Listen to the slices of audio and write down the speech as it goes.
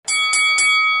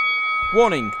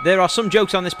Warning, there are some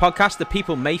jokes on this podcast that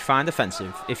people may find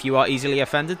offensive. If you are easily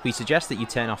offended, we suggest that you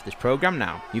turn off this program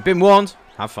now. You've been warned.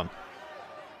 Have fun.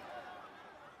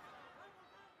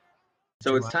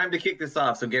 So it's time to kick this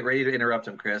off, so get ready to interrupt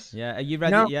him, Chris. Yeah, are you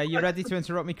ready? No. Yeah, are you ready to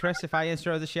interrupt me, Chris, if I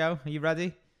intro the show? Are you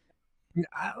ready?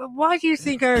 Why do you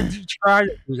think I try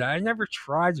to do that? I never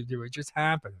try to do it. It just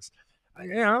happens.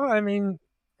 You know, I mean,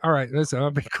 all right, listen,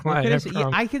 I'll be quiet.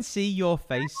 I can see your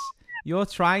face. You're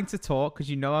trying to talk because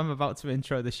you know I'm about to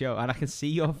intro the show, and I can see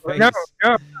your face.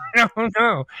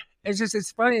 No. It's just,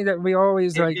 it's funny that we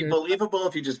always It'd be believable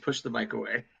if you just push the mic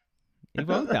away. He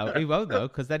won't though,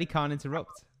 because then he can't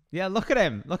interrupt. Yeah, look at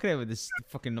him. Look at him with this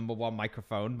fucking #1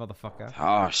 microphone, motherfucker.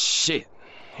 Oh, shit.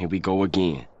 Here we go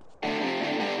again.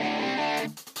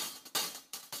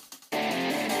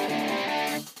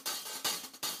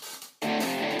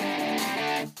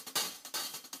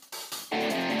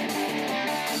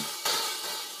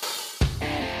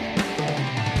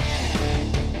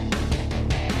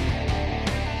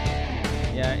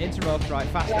 Interrupt, right,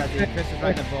 fast ready, Chris is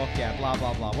writing a book, yeah, blah,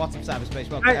 blah, blah. What's up, cyberspace?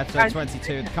 Welcome to episode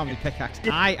 22 of the Comedy Pickaxe.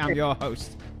 I am your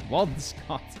host, Walden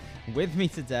Scott. With me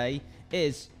today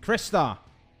is Chris Starr.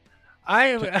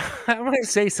 I want to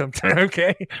say something,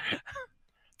 okay?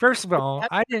 First of all,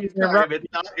 I didn't interrupt. It's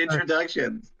not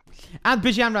introductions. And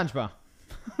Bijan Ranjbar.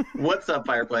 What's up,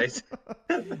 Fireplace?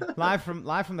 live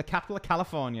from the capital of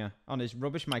California on his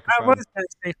rubbish microphone. I was going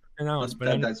to say something else,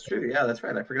 but that's true. Yeah, that's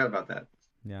right. I forgot about that.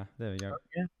 Yeah, there we go.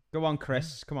 Yeah. Go on,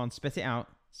 Chris. Come on, spit it out.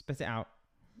 Spit it out.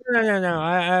 No.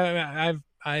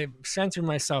 I censored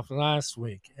myself last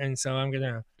week, and so I'm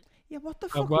gonna. Yeah, what the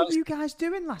fuck were you guys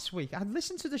doing last week? I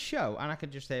listened to the show, and I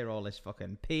could just hear all this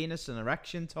fucking penis and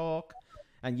erection talk,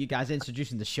 and you guys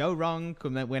introducing the show wrong.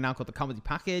 We're now called the Comedy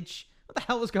Package. What the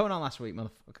hell was going on last week,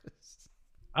 motherfuckers?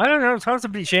 I don't know. Talk to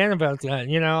Bijan about that.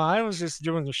 You know, I was just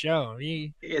doing the show.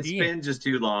 It's been just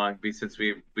too long since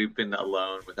we've been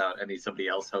alone without somebody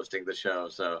else hosting the show,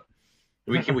 so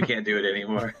we can't do it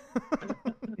anymore.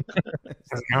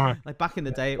 Like back in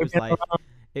the day,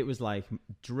 it was like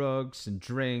drugs and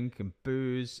drink and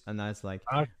booze, and that's like,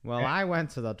 well, I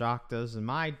went to the doctors, and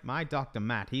my doctor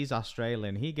Matt, he's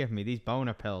Australian, he gave me these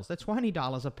boner pills. They're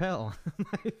 $20 a pill.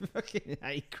 I fucking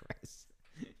hate Chris.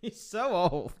 He's so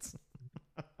old.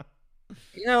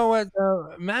 You know what,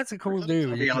 though? Matt's a cool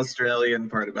dude. The Australian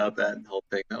part about that whole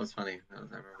thing, that was funny. I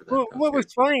remember that. Well, what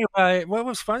was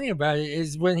funny about it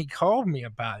is when he called me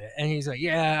about it, and he's like,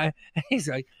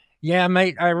 yeah,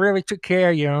 mate, I really took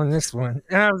care of you on this one.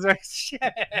 And I was like, shit.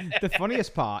 The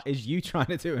funniest part is you trying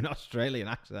to do an Australian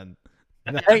accent.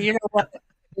 Hey, you know what?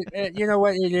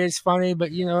 It is funny,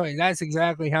 but you know, that's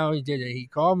exactly how he did it. He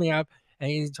called me up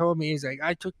and he told me, he's like,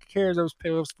 I took care of those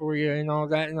pills for you and all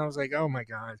that. And I was like, oh my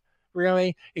God,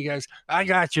 really? He goes, I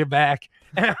got your back.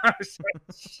 And I was like,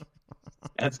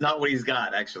 that's not what he's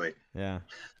got, actually. Yeah.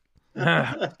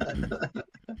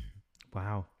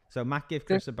 Wow. So Matt gave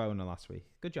Chris a boner last week.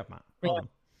 Good job, Matt. Well done.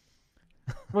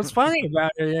 What's funny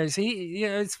about it is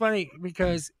it's funny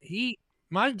because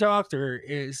my doctor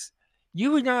is,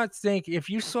 you would not think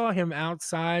if you saw him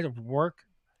outside of work,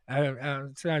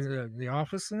 outside of the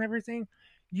office and everything,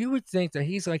 you would think that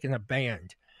he's like in a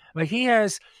band. Like he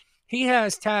has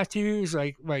tattoos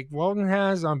like Walden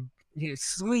has on his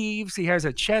sleeves. He has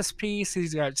a chest piece.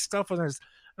 He's got stuff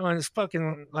on his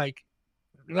fucking like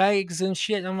legs and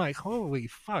shit. I'm like, holy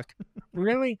fuck,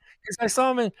 really? Because I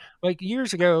saw him like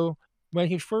years ago when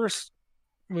he first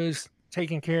was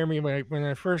taking care of me. When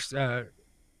I first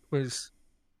was,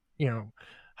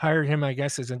 hired him, I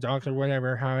guess, as a doctor,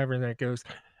 whatever, however that goes.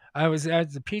 I was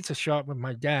at the pizza shop with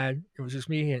my dad. It was just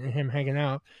me and him hanging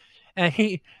out. And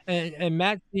and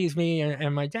Matt sees me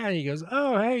and my dad. He goes,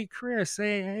 "Oh, hey, Chris.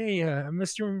 Hey,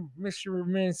 Mr.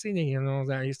 Mancini," and all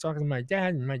that. He's talking to my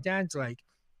dad, and my dad's like,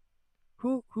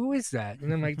 "Who is that?"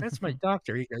 And I'm like, "That's my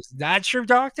doctor." He goes, "That's your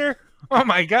doctor? Oh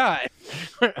my God,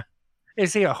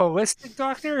 is he a holistic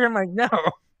doctor?" I'm like, "No,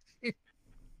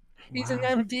 he's an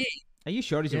MD." Are you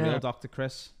sure he's a real doctor,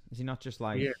 Chris? Is he not just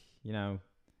like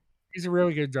He's a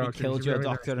really good doctor. He killed your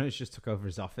doctor and just took over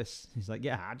his office. He's like,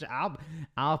 yeah,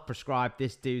 I'll prescribe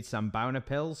this dude some boner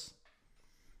pills.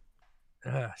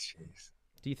 Ah, jeez.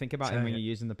 Do you think about him when you're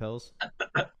using the pills?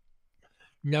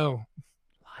 No.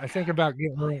 I think about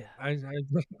getting laid.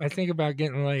 I think about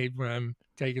getting laid when I'm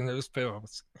taking those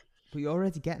pills. But you're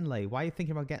already getting laid. Why are you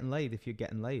thinking about getting laid if you're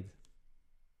getting laid?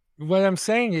 What I'm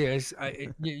saying is,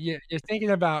 you're thinking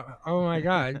about, oh my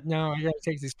God, now I got to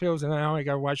take these pills, and now I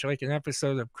got to watch like an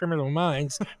episode of Criminal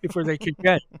Minds before they kick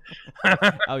in.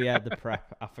 Oh yeah, the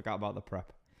prep. I forgot about the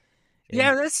prep.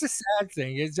 Yeah, that's the sad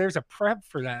thing is there's a prep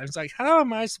for that. It's like, how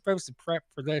am I supposed to prep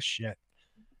for this shit?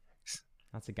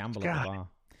 That's a gamble God. at the bar.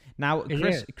 Now,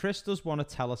 It Chris does want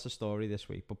to tell us a story this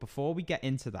week, but before we get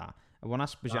into that, I want to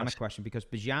ask Bajan a question because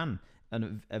Bajan,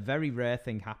 and a very rare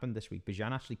thing happened this week.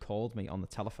 Bajan actually called me on the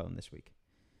telephone this week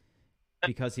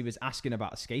because he was asking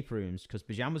about escape rooms because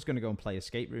Bajan was going to go and play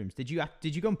escape rooms. Did you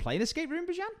go and play an escape room,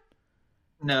 Bajan?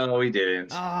 No, we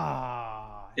didn't.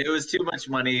 Ah, it was too much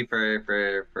money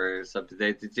for something.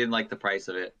 They didn't like the price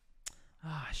of it.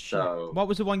 Shit. So what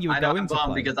was the one you were going to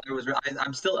play? Because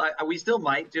we still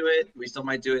might do it. We still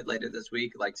might do it later this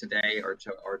week, like today, or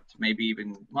maybe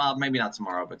even maybe not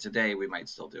tomorrow, but today we might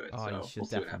still do it. Oh, so you should we'll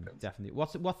see what happens. definitely.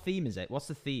 What theme is it? What's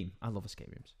the theme? I love escape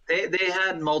rooms. They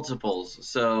had multiples.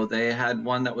 So they had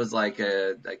one that was like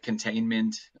a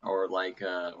containment or like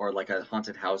a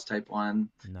haunted house type one.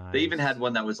 Nice. They even had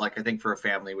one that was like, I think for a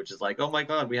family, which is like, oh my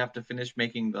god, we have to finish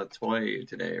making the toy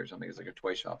today or something. It's like a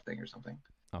toy shop thing or something.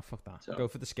 Oh, fuck that. So, go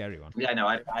for the scary one. Yeah, no,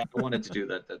 I wanted to do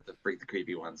the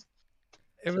creepy ones.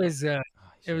 It was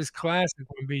classic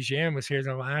when Bijan was here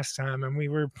the last time, and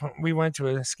we went to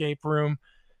an escape room,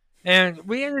 and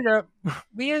we ended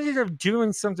up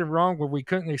doing something wrong where we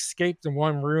couldn't escape the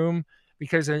one room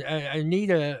because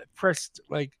Anita pressed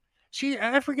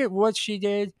I forget what she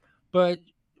did, but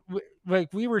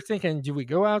we were thinking, do we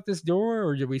go out this door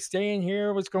or do we stay in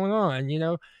here? What's going on?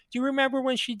 Do you remember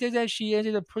when she did that? She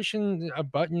ended up pushing a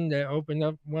button that opened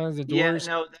up one of the doors.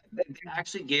 Yeah, no, they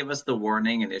actually gave us the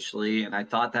warning initially, and I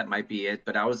thought that might be it.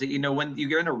 But I was, when you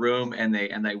get in a room and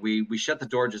we shut the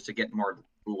door just to get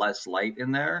less light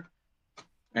in there.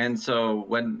 And so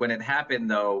when it happened,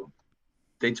 though,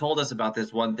 they told us about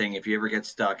this one thing: if you ever get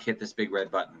stuck, hit this big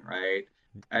red button, right?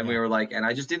 And we were like, and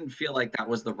I just didn't feel like that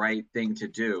was the right thing to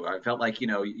do. I felt like,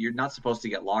 you're not supposed to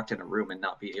get locked in a room and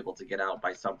not be able to get out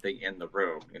by something in the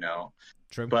room,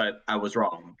 True. But I was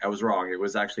wrong. It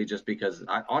was actually just because,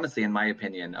 honestly, in my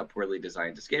opinion, a poorly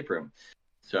designed escape room.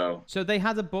 So they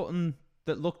had a button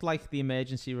that looked like the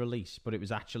emergency release, but it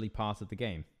was actually part of the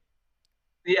game.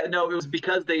 Yeah, no, it was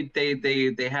because they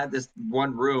had this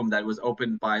one room that was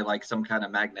opened by like some kind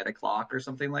of magnetic lock or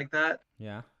something like that.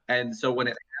 Yeah. And so when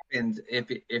it happened, if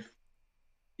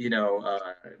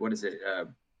what is it?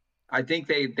 I think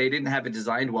they didn't have it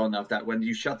designed well enough that when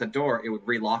you shut the door, it would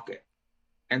relock it,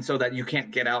 and so that you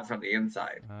can't get out from the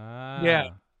inside.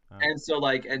 Yeah. And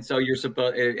so you're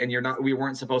supposed, and you're not. We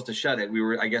weren't supposed to shut it.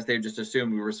 I guess they just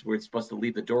assumed we were supposed to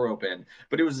leave the door open.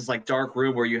 But it was this like dark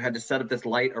room where you had to set up this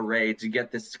light array to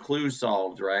get this clue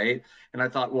solved, right? And I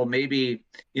thought, well, maybe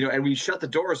and we shut the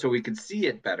door so we could see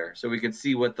it better, so we could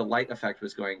see what the light effect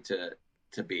was going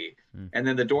to be. And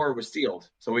then the door was sealed,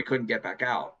 so we couldn't get back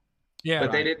out. Yeah.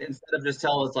 But they didn't, instead of just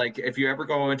tell us, like, if you ever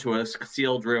go into a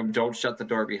sealed room, don't shut the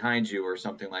door behind you or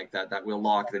something like that. That will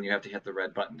lock, then you have to hit the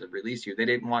red button to release you. They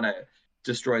didn't want to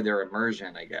destroy their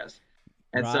immersion, I guess.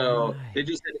 And so they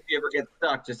just said, if you ever get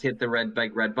stuck, just hit the red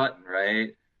button,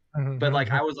 right? But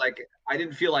like, I was like, I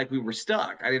didn't feel like we were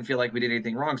stuck. I didn't feel like we did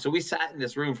anything wrong. So we sat in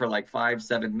this room for like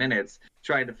 5-7 minutes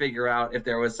trying to figure out if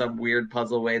there was some weird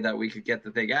puzzle way that we could get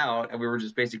the thing out. And we were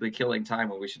just basically killing time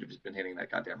when we should have just been hitting that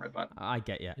goddamn red button. I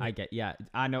get you.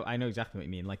 I know exactly what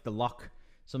you mean. Like the lock,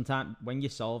 sometimes when you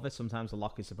solve it, sometimes the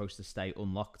lock is supposed to stay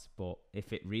unlocked. But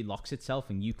if it relocks itself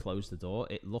and you close the door,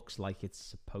 it looks like it's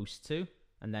supposed to.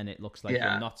 And then it looks like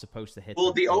you're not supposed to hit the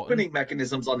button. opening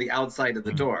mechanism's on the outside of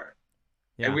the door.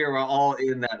 Yeah. And we were all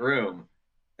in that room,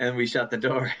 and we shut the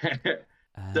door,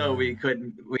 so we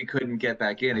couldn't get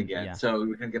back in again. Yeah. So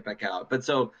we couldn't get back out. But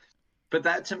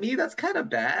that, to me, that's kind of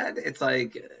bad. It's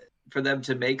like for them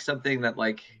to make something that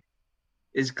like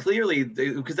is clearly,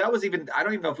 because that was even, I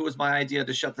don't even know if it was my idea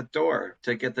to shut the door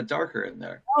to get the darker in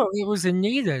there. Oh, it was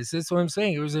Anita's. That's what I'm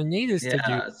saying. It was Anita's to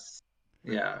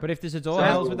do. Yeah. But if there's a door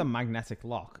held with a magnetic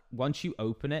lock, once you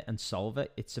open it and solve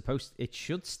it, it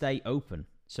should stay open.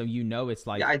 So it's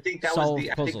like I think that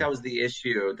was the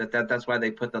issue. That's why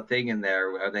they put the thing in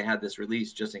there where they had this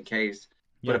release just in case.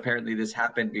 But apparently this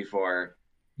happened before.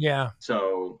 Yeah.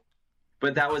 So,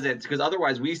 but that was it, because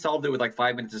otherwise we solved it with like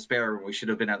 5 minutes to spare when we should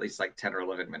have been at least like 10 or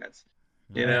 11 minutes.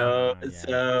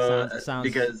 So sounds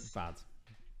because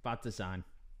bad design.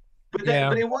 But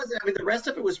it was. I mean, the rest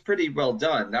of it was pretty well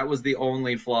done. That was the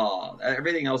only flaw.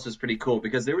 Everything else was pretty cool,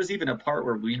 because there was even a part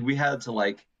where we had to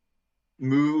like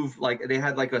move, like they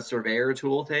had like a surveyor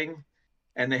tool thing,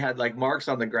 and they had like marks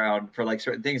on the ground for like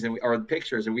certain things, or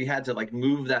pictures, and we had to like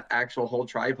move that actual whole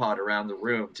tripod around the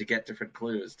room to get different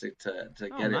clues to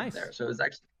get in there. So it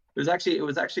was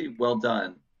actually well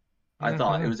done. I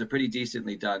thought it was a pretty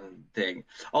decently done thing.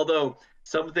 Although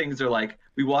some things are like,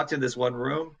 we walked in this one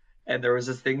room and there was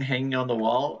this thing hanging on the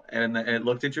wall, and it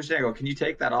looked interesting. I go, can you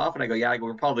take that off? And I go, yeah. I go,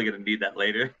 we're probably gonna need that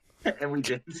later. And we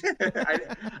did. I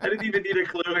didn't even need a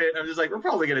clue in it. I'm just like, we're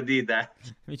probably gonna need that.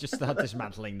 We just start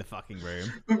dismantling the fucking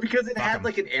room. Because it had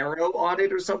like an arrow on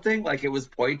it or something, like it was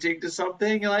pointing to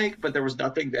something, like, but there was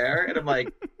nothing there. And I'm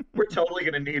like, we're totally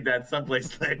gonna need that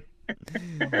someplace later.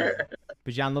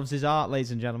 Bijan loves his art,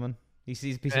 ladies and gentlemen. He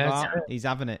sees a piece of art, he's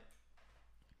having it.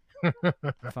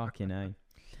 Fucking A.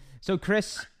 So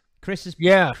Chris has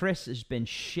been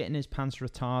shitting his pants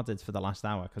retarded for the last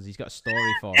hour because he's got a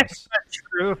story for us. That's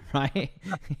true. Right?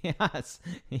 Yes. That's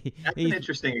an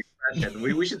interesting expression.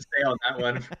 We should stay on that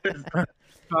one.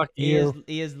 Fuck you.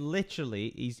 He is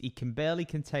literally, he can barely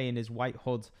contain his white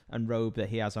hood and robe that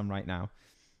he has on right now.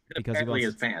 Because he wants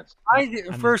his pants.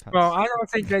 First of all, I don't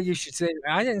think that you should say.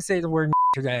 I didn't say the word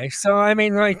today, so I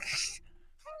mean, like.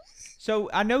 So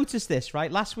I noticed this,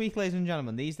 right? Last week, ladies and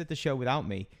gentlemen, these did the show without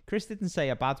me. Chris didn't say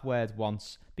a bad word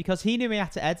once because he knew he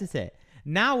had to edit it.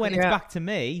 Now when it's back to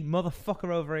me,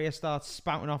 motherfucker over here starts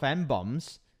spouting off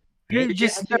M-bombs. Did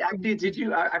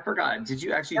you? I forgot. Did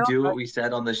you actually do what we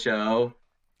said on the show?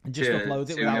 And just upload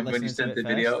it without listening when you sent the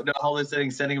video? No, hold on,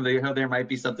 sending him the video. There might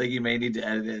be something you may need to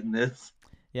edit in this.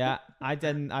 Yeah, I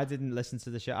didn't listen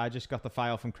to the show. I just got the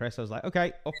file from Chris. I was like,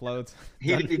 okay, upload.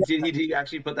 Did he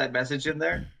actually put that message in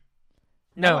there?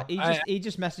 No, he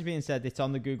just messaged me and said it's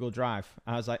on the Google Drive.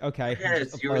 I was like, okay.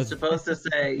 Yes, you were supposed to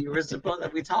say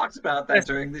we talked about that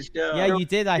during the show. Yeah, you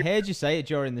did. I heard you say it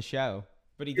during the show,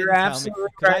 but he didn't tell me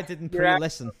because I didn't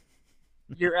pre-listen.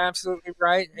 You're absolutely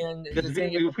right, and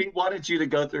we wanted you to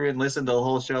go through and listen to the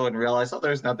whole show and realize,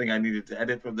 there's nothing I needed to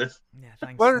edit from this. Yeah,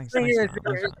 thanks. Well, the thing is,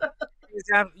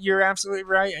 you're absolutely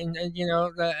right, and you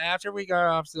know, after we got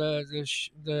off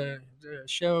the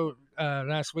show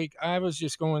last week, I was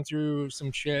just going through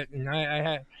some shit, and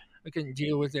I couldn't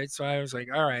deal with it, so I was like,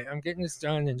 all right, I'm getting this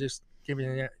done and just giving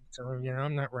it. So you know,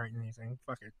 I'm not writing anything.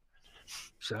 Fuck it.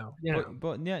 So you know,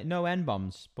 but yeah, no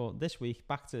N-bombs. But this week,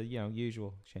 back to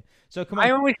usual shit. So come on. I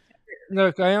only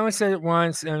said it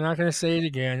once, and I'm not going to say it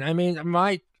again. I mean,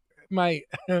 my.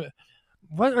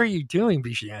 What are you doing,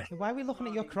 Bijan? Why are we looking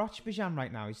at your crotch, Bijan,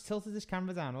 right now? He's tilted his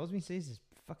camera down. All we see is this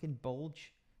fucking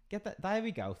bulge. Get that. There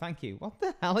we go. Thank you. What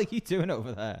the hell are you doing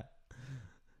over there?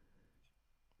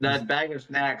 That bag of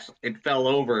snacks, it fell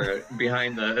over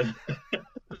behind the...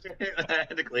 I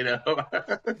had to clean up.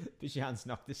 Bijan's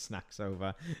knocked his snacks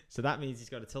over. So that means he's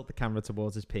got to tilt the camera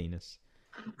towards his penis.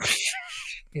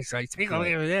 He's like, take a look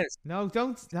at this. No,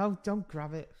 don't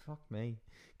grab it. Fuck me.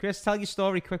 Chris, tell your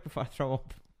story quick before I throw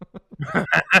up.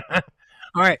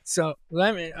 All right, so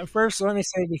let me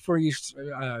say before you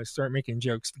start making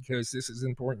jokes, because this is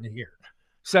important to hear.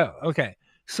 So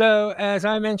as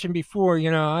I mentioned before,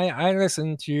 you know, I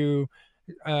listen to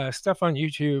stuff on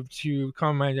YouTube to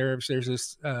calm my nerves. There's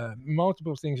this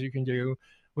multiple things you can do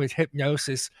with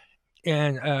hypnosis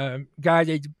and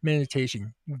guided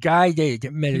meditation. Can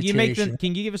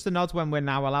you give us the nod when we're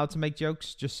now allowed to make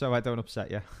jokes, just so I don't upset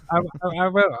you? I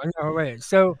will. No, wait.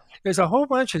 So there's a whole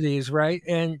bunch of these, right?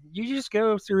 And you just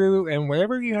go through, and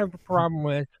whatever you have a problem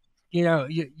with, you know,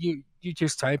 you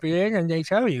just type it in, and they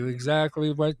tell you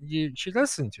exactly what you should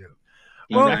listen to.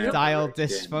 Erectile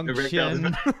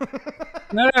dysfunction.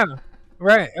 No.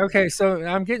 Right. Okay. So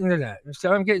I'm getting to that.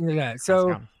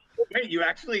 So. Wait, you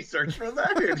actually searched for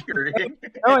that in your guided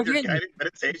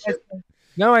meditation?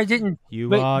 No, I didn't.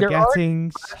 You are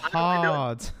getting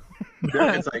hard.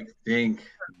 It's like think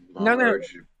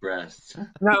large breasts.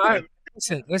 No,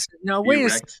 listen. No, wait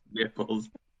a second. Nipples.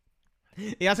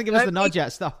 He hasn't given us the nod yet.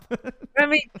 Stop. Let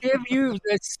me give you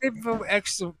the simple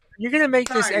extra. You're gonna make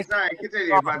this. Sorry,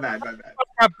 continue. My bad. Fuck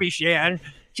up, Bijan.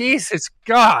 Jesus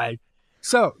God.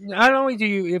 So not only do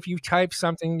you, if you type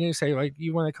something, you say like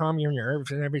you want to calm your nerves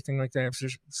and everything like that. If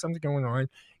there's something going on,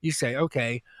 you say,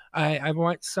 okay, I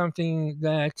want something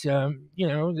that you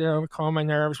know, that'll calm my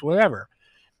nerves, whatever.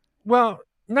 Well,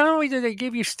 not only do they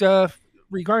give you stuff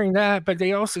regarding that, but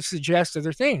they also suggest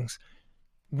other things.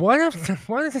 One of the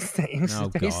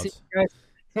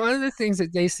things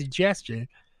that they suggested,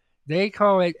 they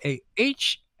call it a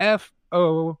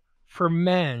HFO for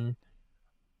men,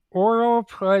 oral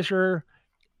pleasure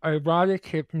erotic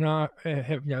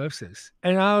hypnosis.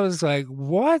 And I was like,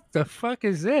 what the fuck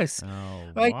is this? Oh,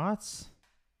 like, what?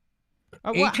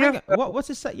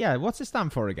 What's it say? Yeah, what's it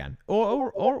stand for again?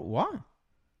 Or what?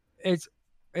 It's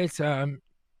HFO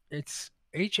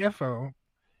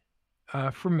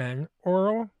for men,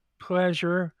 oral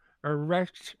pleasure erotic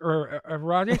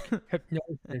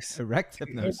hypnosis. Erect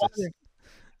hypnosis.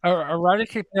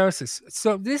 Erotic hypnosis.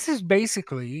 So this is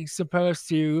basically supposed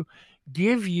to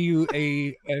give you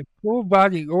a full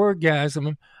body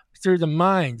orgasm through the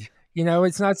mind.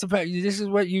 It's not supposed. This is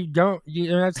what you don't.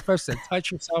 You're not supposed to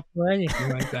touch yourself or anything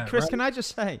like that. Chris, right? can I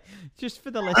just say, just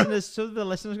for the listeners, so the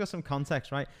listeners got some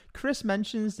context, right? Chris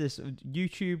mentions this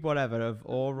YouTube whatever of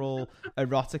oral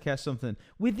erotica something.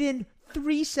 Within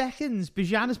 3 seconds,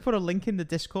 Bijan has put a link in the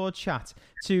Discord chat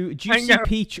to Juicy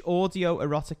Peach Audio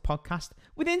Erotic Podcast.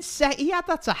 Within he had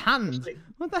that to hand.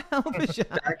 What the hell,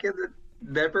 Bijan?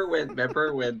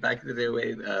 Remember when back in the day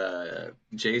when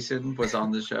Jason was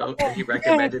on the show and he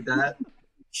recommended that?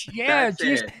 Yeah, that's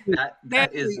it.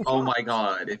 That is, oh my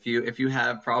god. If you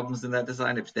have problems in that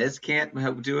design, if this can't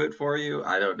do it for you,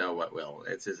 I don't know what will.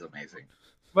 It's just amazing.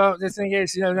 Well, the thing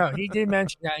is, no, he did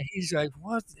mention that. He's like,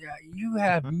 what? You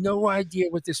have no idea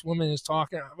what this woman is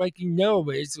talking about. Like,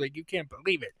 but it's like, you can't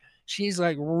believe it. She's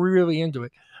like really into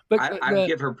it. But I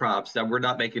give her props. We're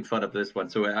not making fun of this one.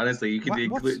 So honestly, you can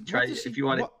try if you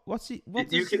want to.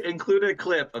 You can include a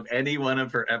clip of any one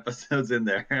of her episodes in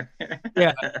there.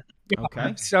 Yeah.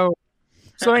 Okay. So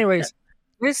anyways,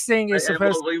 this thing is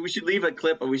supposed. We should leave a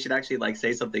clip, but we should actually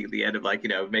say something at the end of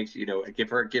give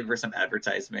her some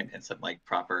advertisement and some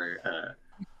proper.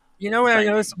 You know what I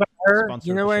noticed about her?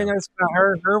 You know what I noticed about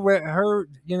her?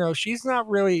 She's not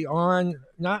really on.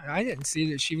 I didn't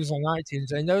see that she was on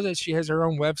iTunes. I know that she has her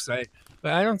own website,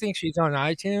 but I don't think she's on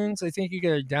iTunes. I think you got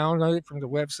to download it from the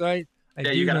website.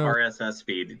 You got an RSS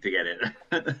feed to get it.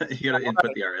 You got to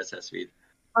input the RSS feed.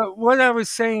 But what I was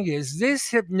saying is this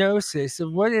hypnosis,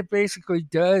 what it basically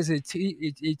does, it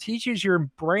teaches your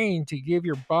brain to give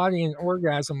your body an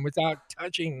orgasm without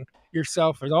touching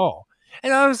yourself at all.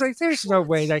 And I was like, "There's no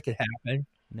way that could happen."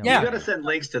 No, yeah, you got to send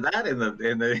links to that in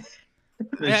the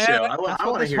show. I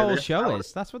want to hear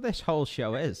this. That's what this whole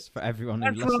show is for everyone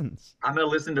who listens. I'm gonna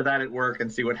listen to that at work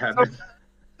and see what happens.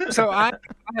 So I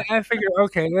figure,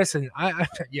 okay, listen,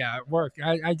 at work,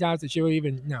 I doubt that you'll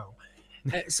even know.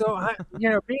 So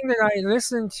being that I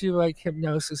listen to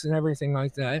hypnosis and everything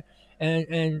like that,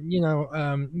 and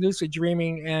lucid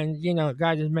dreaming and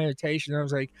guided meditation, I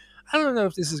was like, I don't know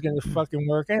if this is going to fucking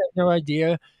work. I have no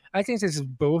idea. I think this is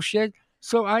bullshit.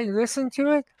 So I listened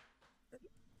to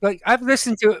it. I've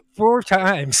listened to it 4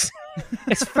 times.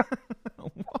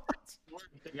 What?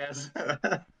 Yes.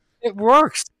 It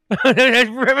works. It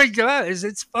really does.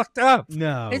 It's fucked up.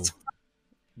 No.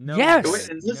 No. Yes. Wait,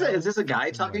 is this a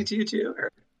guy talking to you too?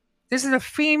 Or? This is a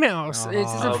female. Okay.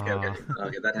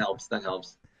 That helps.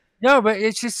 No, but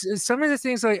it's just some of the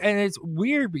things and it's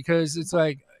weird because it's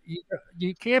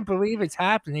you can't believe it's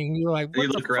happening. You're like, what you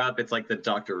look her up. It's like the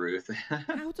Dr. Ruth.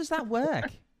 How does that work?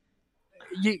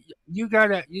 You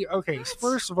gotta.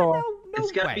 First of all,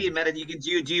 it's gotta be meditate.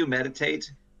 Do you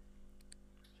meditate?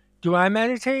 Do I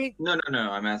meditate? No.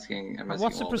 I'm asking.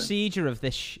 What's the procedure of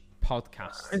this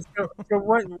podcast? So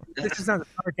what? This is not a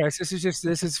podcast.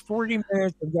 This is 40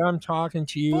 minutes of them talking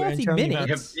to you. 40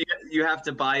 minutes. You have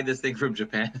to buy this thing from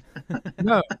Japan.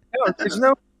 No. There's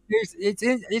no.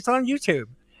 It's on YouTube.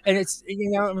 And it's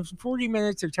 40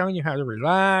 minutes. They're telling you how to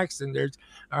relax, and there's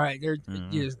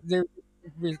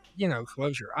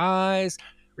close your eyes,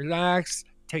 relax,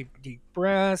 take deep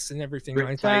breaths, and everything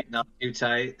like tight, that. Not too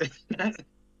tight.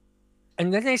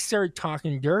 And then they started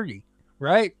talking dirty,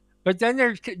 right? But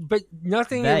then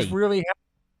nothing is really.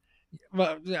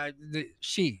 Well,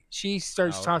 she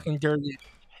starts talking dirty,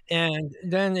 and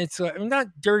then it's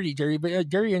not dirty, but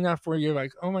dirty enough where you're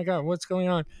like, oh my god, what's going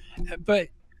on? But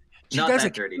she not does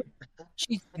that dirty.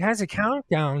 She has a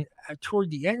countdown toward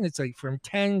the end. It's from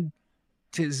 10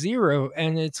 to 0,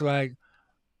 and it's and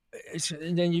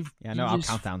then you. Yeah, no, our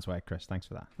countdowns work, Chris. Thanks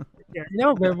for that. Yeah,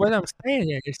 no, but what I'm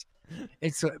saying is,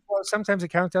 it's sometimes the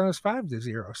countdown is 5 to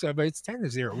 0, but it's 10 to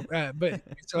 0. But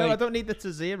it's no, I don't need the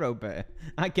to 0 bit.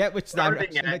 I get which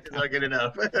direction. It's not good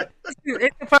enough.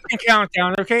 It's a fucking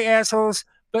countdown, okay, assholes.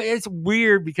 But it's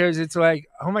weird because it's oh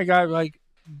my god,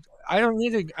 I don't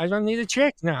need a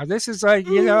chick now. This is I've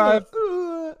tried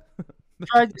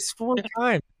this 4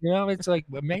 times. It's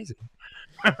amazing.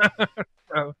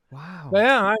 So, wow. But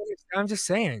yeah, I'm just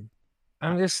saying.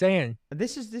 This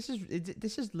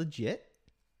is legit.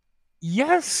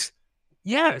 Yes.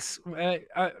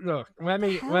 Look, let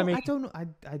me. I don't know.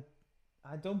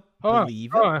 I don't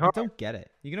believe it. I don't get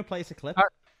it. You're gonna play us a clip.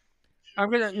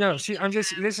 I'm gonna no.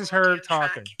 This is her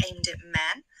talking. Aimed at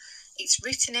men. It's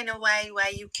written in a way where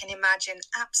you can imagine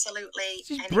absolutely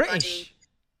anybody British.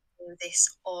 do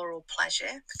this oral pleasure,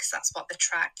 because that's what the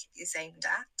track is aimed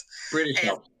at. British.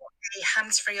 A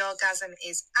hands-free orgasm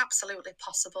is absolutely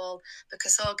possible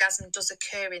because orgasm does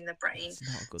occur in the brain.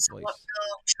 That's not a good voice. What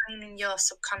you're training your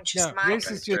subconscious mind. This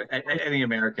is just, any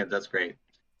American, that's great.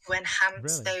 To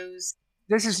enhance those.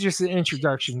 This is just the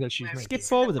introduction that she's making. Skip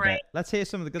forward a bit. Let's hear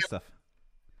some of the good stuff.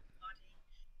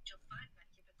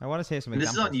 I want to hear some And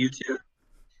this is on examples. YouTube?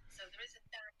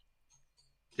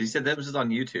 You said that was on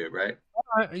YouTube, right?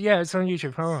 Yeah, it's on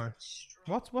YouTube. Hold on.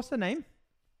 What's the name?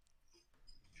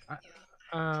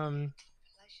 I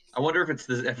wonder if it's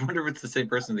the same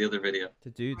person in the other video.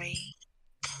 The dude. Again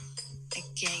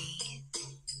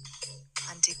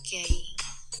and again.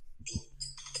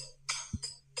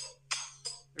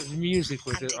 There's music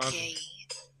with And it. again.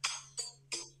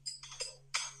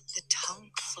 The tongue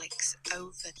flicks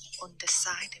over the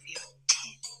underside of your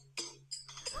tin.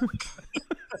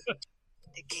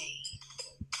 Again.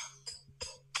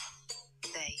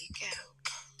 There you go.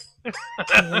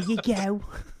 There you go.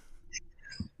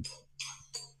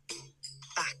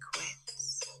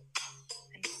 Backwards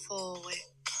and forwards.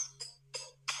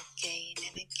 Again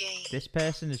and again. This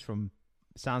person is from.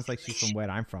 Sounds like she's from where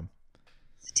I'm from.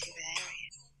 Positive area.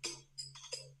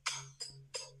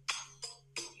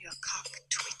 Your cock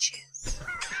twitches.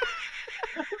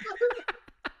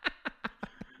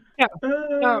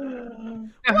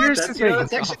 Here's the thing.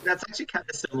 That's actually kind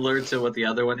of similar to what the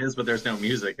other one is, but there's no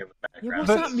music in the Yeah, background.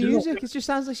 what's that music? It just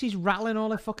sounds like she's rattling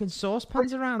all her fucking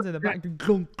saucepans around in the back.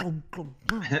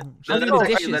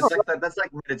 That's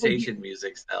like meditation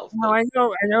music style. No, I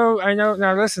know.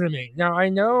 Now listen to me. Now I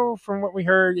know from what we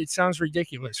heard, it sounds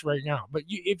ridiculous right now. But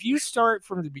if you start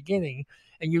from the beginning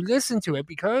and you listen to it,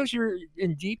 because you're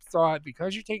in deep thought,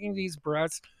 because you're taking these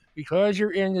breaths, because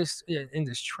you're in this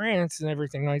trance and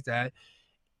everything like that,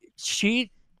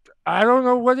 I don't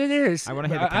know what it is. I want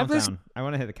to hear the countdown. I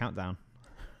want to hear the countdown.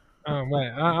 Oh wait,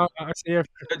 I'll see if.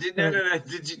 No.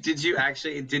 Did you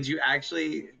actually?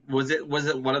 Was it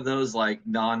one of those like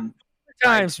non?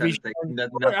 Times.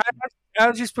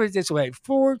 I'll just put it this way: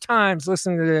 4 times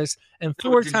listening to this, and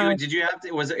 4 times. Did you have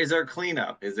to? Is there a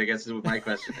cleanup? I guess is what my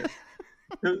question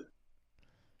is.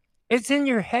 It's in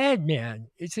your head, man.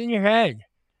 It's in your head.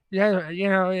 Yeah,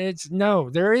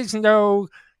 there is no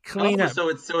cleanup. So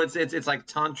it's like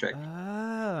tantric.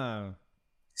 Oh.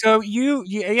 So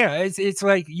it's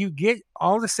like you get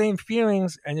all the same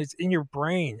feelings, and it's in your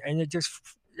brain, and it's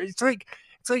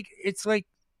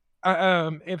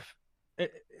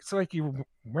like you're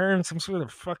wearing some sort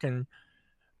of fucking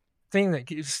thing that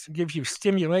gives you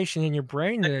stimulation in your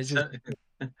brain. That is just,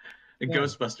 a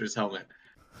Ghostbusters helmet.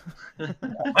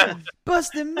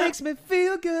 Bustin' makes me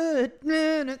feel good.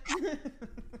 Wait a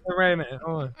minute,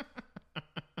 hold on. I'm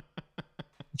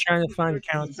trying to find the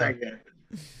countdown.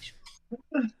 It's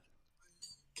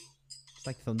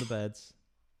like Thunderbirds.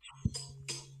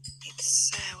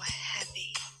 It's so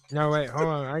heavy. No, wait, hold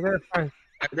on. I gotta find.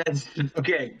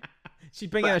 Okay. She's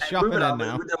bringing a shopping in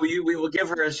now. We will give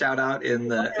her a shout out in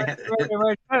the.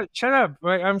 Wait, shut up.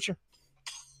 Wait, I'm sure.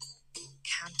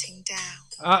 Counting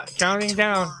down. Counting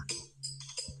down. 1. And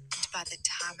by the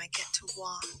time I get to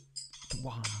 1,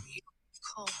 you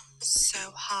come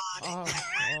so hard.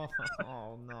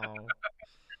 Oh no.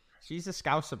 She's a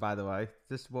Scouser, by the way.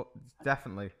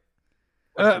 Definitely.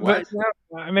 But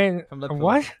I mean, from Liverpool.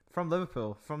 What? From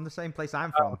Liverpool, from the same place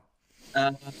I'm from.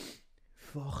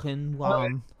 Fucking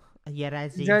one. Yeah,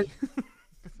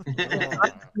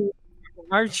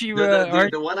 Aren't you?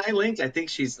 The one I linked, I think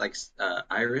she's like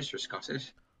Irish or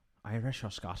Scottish. Irish or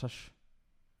Scottish?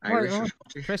 Irish or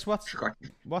Scottish. Chris, what's her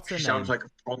name? Sounds like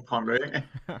Sean Connery.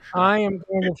 I am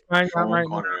going to find out right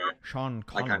now. Sean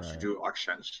Connery. I can't do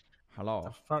accents. Hello.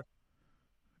 Fuck.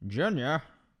 Junior.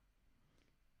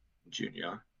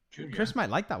 Chris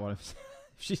might like that one if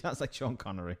she sounds like Sean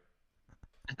Connery.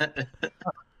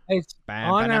 It's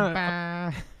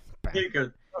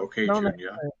Okay,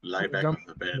 Junior, lie back on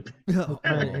the bed.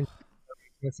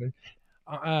 Listen,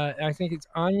 I think it's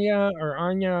Anya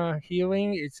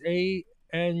Healing. It's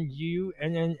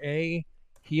ANUNNA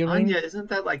Healing. Anya, isn't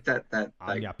that like that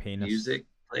Anya like penis. music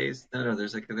plays? No,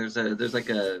 there's like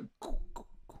a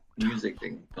music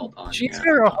thing called Anya. She's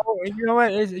got a whole. You know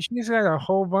what? She's got a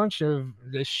whole bunch of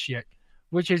this shit,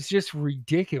 which is just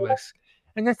ridiculous.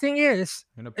 And the thing is,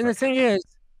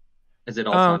 is it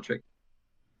all tantric?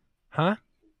 Huh?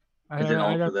 Is it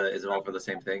all for the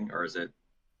same thing, or is it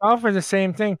all for the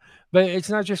same thing? But it's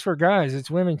not just for guys; it's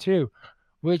women too.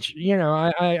 Which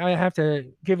I have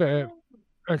to give a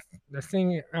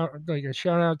thing out, like a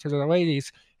shout out to the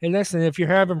ladies. Hey, listen, if you're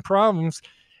having problems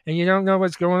and you don't know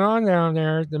what's going on down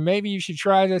there, then maybe you should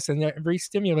try this and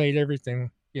re-stimulate everything.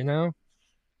 Yeah.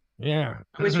 I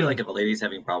always feel like if a lady's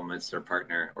having problems, it's their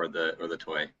partner or the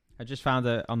toy. I just found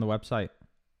it on the website.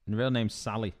 And the real name's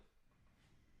Sally.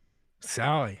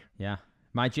 Sally. Yeah.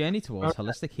 My journey towards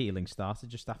holistic healing started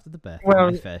just after the birth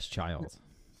of my first child.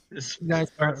 That's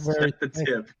the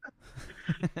tip.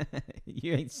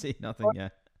 You ain't seen nothing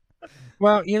yet.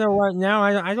 Well, you know what? Now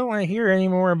I don't want to hear any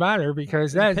more about her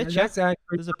because There's a picture. that's actually.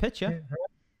 There's a picture.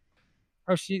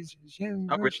 Oh, she's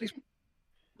really?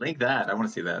 Link that. I want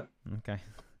to see that. Okay.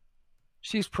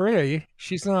 She's pretty.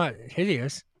 She's not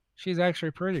hideous. She's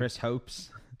actually pretty. Chris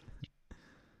hopes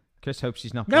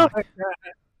she's not No, black.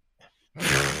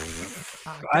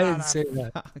 I didn't say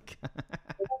that.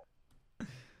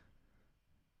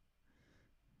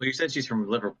 Well, you said she's from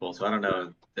Liverpool, so I don't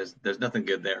know. There's nothing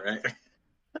good there, right?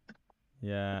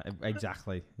 Yeah,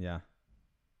 exactly. Yeah.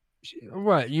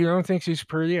 What? You don't think she's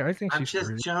pretty? I think I'm she's just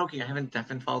pretty. joking. I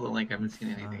haven't followed the link. I haven't seen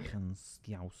anything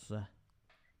yet.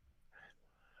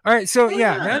 All right, so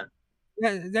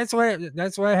that's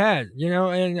what I had,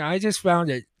 and I just found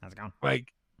it How's it going? like.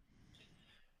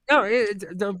 No,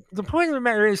 the point of the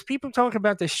matter is people talk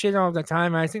about this shit all the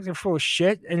time. And I think they're full of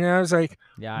shit, and I was like,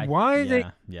 why they?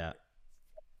 Yeah.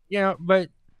 But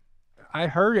I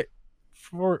heard it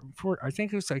for I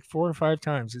think it was like 4 or 5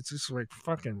 times. It's just like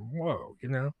fucking whoa,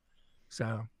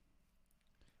 So,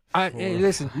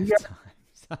 listen, you got,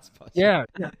 that's yeah.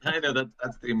 I know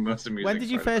that's the most amusing. When did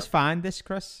you first find this,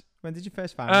 Chris? When did you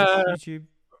first find this YouTube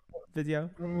video?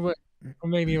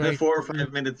 Maybe like 4 or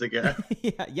 5 minutes ago.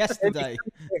 Yeah, yesterday.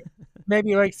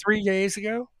 Maybe like 3 days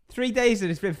ago. 3 days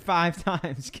and it's been 5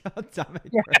 times. God damn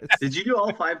it, Chris. Did you do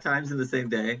all 5 times in the same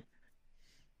day?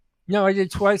 No, I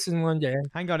did twice in one day.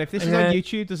 Hang on, if this is on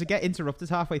YouTube, does it get interrupted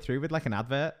halfway through with like an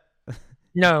advert?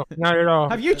 No, not at all.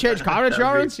 Have you changed car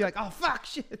insurance? You're like, oh fuck,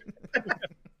 shit.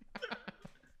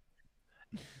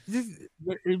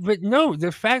 But no,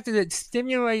 the fact that it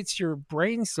stimulates your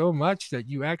brain so much that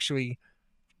you actually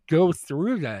go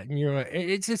through that, and you're like,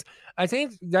 it's just. I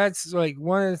think that's like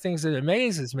one of the things that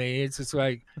amazes me. It's just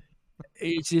like,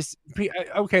 it's just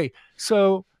okay.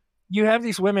 So you have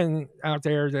these women out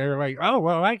there that are like, oh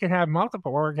well, I can have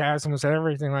multiple orgasms and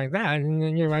everything like that, and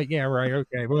then you're like, yeah, right,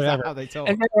 okay, whatever. Is that how they talk?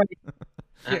 And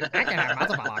I can have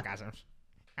multiple orgasms.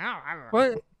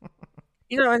 Well,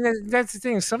 and that's the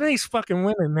thing. Some of these fucking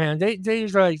women, man,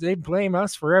 they blame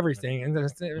us for everything. And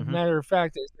the matter of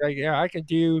fact, it's like, yeah, I could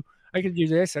do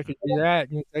this, I could do that,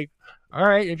 and it's like, all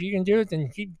right, if you can do it, then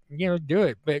keep, do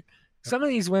it. But some of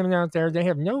these women out there, they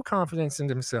have no confidence in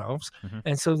themselves,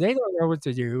 and so they don't know what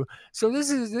to do. So this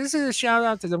is a shout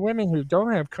out to the women who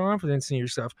don't have confidence in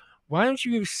yourself. Why don't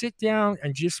you sit down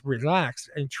and just relax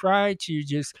and try to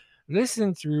just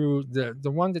listen through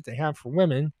the one that they have for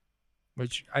women,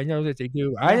 which I know that they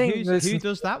do. Yeah, who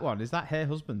does that one? Is that her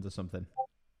husband or something?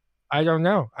 I don't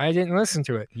know. I didn't listen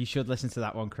to it. You should listen to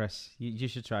that one, Chris. You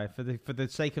should try for the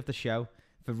sake of the show,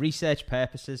 for research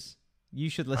purposes. You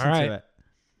should listen to it.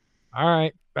 All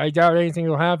right. I doubt anything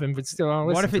will happen, but still, I'll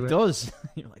listen. What if it does?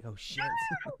 You're like, oh shit,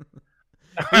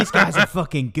 these guys are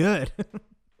fucking good.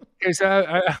 Because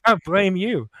I blame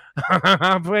you.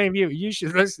 I blame you. You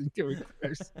should listen to it,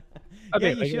 Chris.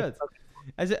 Okay, yeah, you should.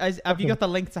 Have you got the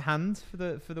link to hand for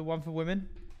the one for women?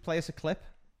 Play us a clip.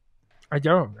 I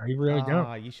don't. I really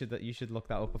don't. You should look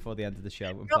that up before the end of the show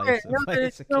and play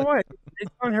us a clip. You know what?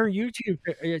 It's on her YouTube.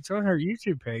 It's on her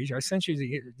YouTube page. I sent you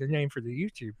the name for the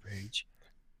YouTube page,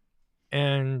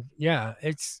 and yeah,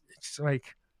 it's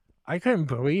like I couldn't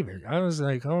believe it. I was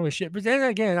like, holy shit! But then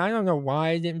again, I don't know why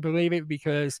I didn't believe it,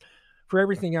 because for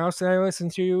everything else that I listen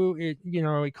to,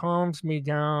 it calms me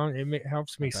down. It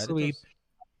helps me sleep.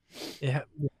 It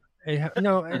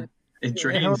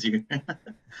drains you.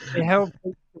 It helps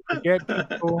me forget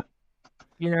people.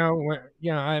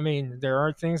 I mean, there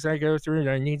are things I go through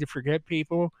that I need to forget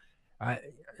people,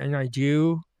 and I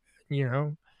do.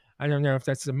 I don't know if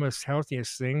that's the most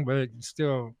healthiest thing, but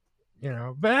still,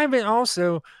 But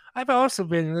I've also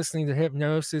been listening to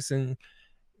hypnosis and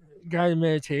guided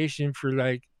meditation for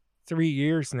like 3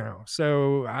 years now.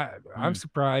 So I'm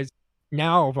surprised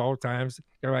now, of all times,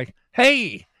 they're like,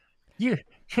 hey,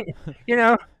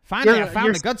 finally I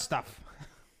found the good stuff.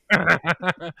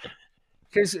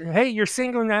 Because hey, you're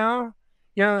single now.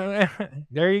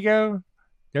 There you go.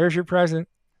 There's your present.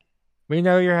 We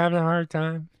know you're having a hard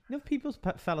time. People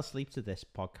fell asleep to this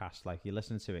podcast. Like, you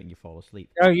listen to it and you fall asleep.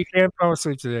 No, you can't fall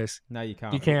asleep to this. No, you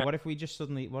can't. You can't. What if we just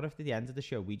what if at the end of the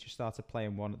show we just started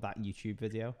playing that YouTube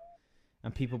video,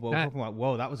 and people woke up and went,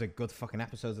 "Whoa, that was a good fucking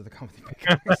episode of the Comedy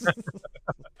Pickaxe."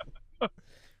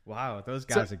 Wow, those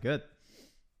guys are good.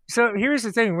 So here's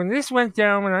the thing: when this went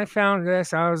down, when I found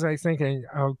this, I was like thinking,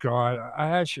 "Oh God,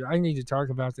 I need to talk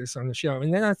about this on the show."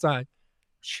 And then I thought,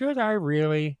 should I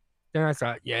really? Then I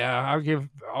thought, yeah, I'll give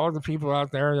all the people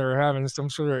out there that are having some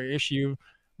sort of issue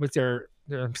with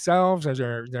themselves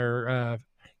or their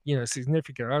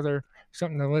significant other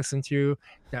something to listen to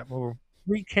that will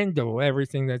rekindle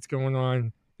everything that's going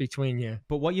on between you.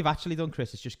 But what you've actually done,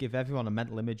 Chris, is just give everyone a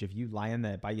mental image of you lying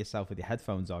there by yourself with your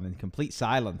headphones on in complete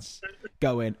silence,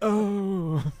 going,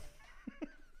 oh,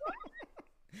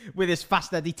 with his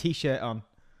Fast Eddie t-shirt on.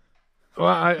 Well,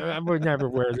 I would never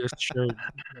wear this shirt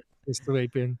to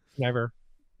sleep in. Never.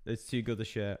 It's too good a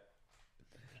shirt.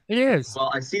 It is. Well,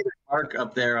 I see the mark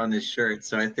up there on his shirt,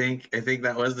 so I think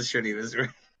that was the shirt he was wearing.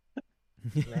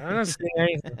 I don't see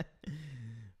anything.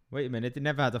 Wait a minute, they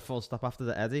never had a full stop after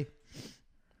the Eddie.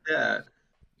 Yeah.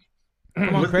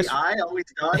 Come on, Was Chris. the eye always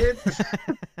dotted?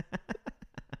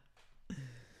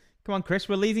 Come on, Chris.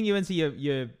 We're leading you into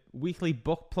your weekly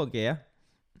book plug here.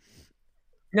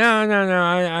 No.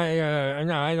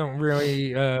 I don't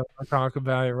really talk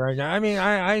about it right now. I mean,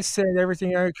 I said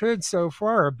everything I could so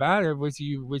far about it with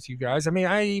you guys. I mean,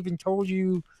 I even told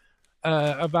you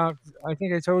about. I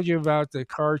think I told you about the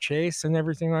car chase and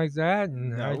everything like that. And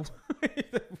No.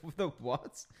 The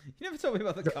what? You never told me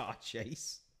about the car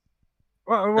chase.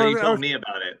 No, you told me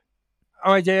about it.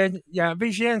 Oh, I did. Yeah,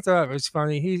 Bijan thought it was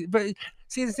funny. But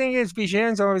see, the thing is,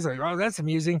 Bijan's always like, "Oh, that's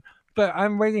amusing." But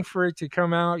I'm waiting for it to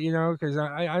come out, because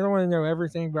I don't want to know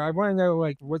everything, but I want to know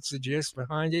like what's the gist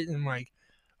behind it, and like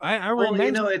I Well,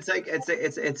 remember. it's like it's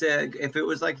a if it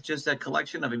was like just a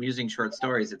collection of amusing short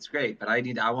stories, it's great. But I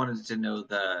wanted to know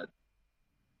the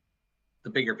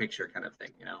bigger picture kind of thing,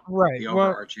 Right. the Well,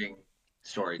 overarching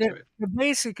story to it. the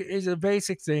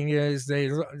basic thing is they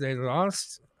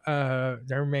lost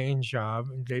their main job,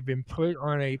 and they've been put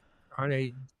on a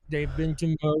they've been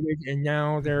demoted, and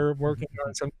now they're working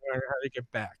on something on how to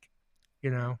get back.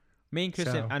 Me and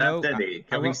Chris, So- I know. That's Eddie, I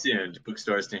coming won't- soon to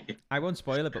bookstores near you. I won't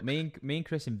spoil it, but me and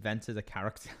Chris invented a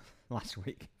character last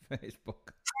week for his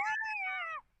book.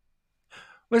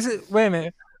 Was it? Wait a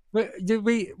minute. Did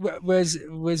we? Was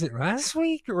it last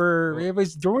week or Well- it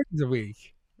was during the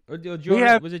week? Was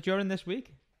it during this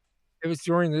week? It was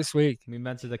during this week. We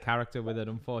invented a character with an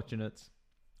unfortunate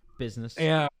business.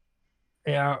 Yeah.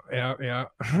 I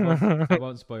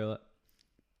won't spoil it.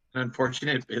 An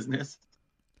unfortunate business.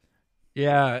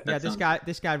 Yeah. Yeah,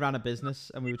 this guy ran a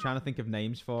business, and we were trying to think of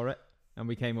names for it, and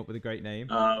we came up with a great name,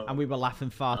 and we were laughing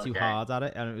far too hard at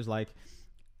it, and it was like,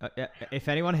 if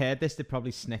anyone heard this, they'd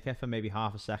probably snicker for maybe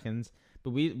half a second, but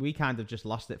we kind of just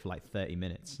lost it for like 30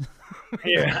 minutes.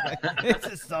 Yeah. This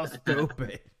is so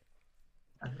stupid.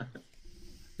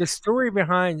 The story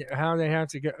behind how they have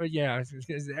to go. Yeah,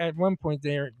 because at one point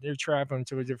they're traveling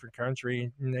to a different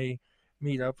country, and they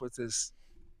meet up with this.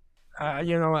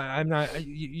 I'm not.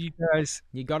 You guys.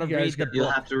 You got to You read guys the got- You'll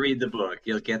book, have to read the book.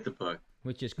 You'll get the book.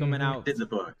 which is coming out Did the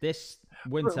book. this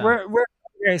winter.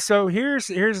 Okay, so here's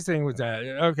the thing with that.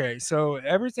 Okay, so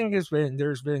everything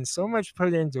there's been so much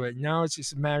put into it. Now it's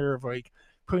just a matter of like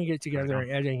putting it together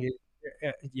and editing it.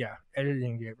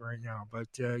 Editing it right now. But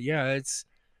yeah,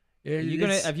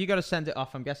 Have you got to send it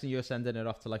off? I'm guessing you're sending it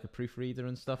off to like a proofreader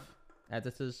and stuff,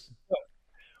 editors.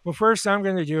 Well, first I'm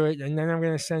going to do it, and then I'm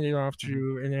going to send it off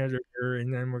to an editor,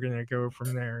 and then we're going to go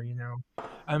from there.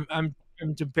 I'm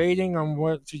debating on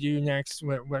what to do next,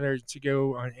 whether to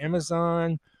go on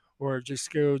Amazon or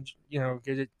just go,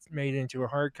 get it made into a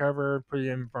hardcover, put it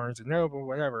in Barnes and Noble,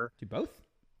 whatever. Do both?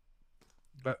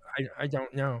 But I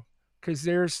don't know, because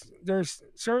there's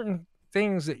certain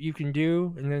things that you can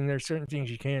do, and then there's certain things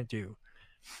you can't do.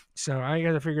 So I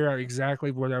got to figure out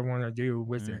exactly what I want to do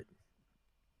with it.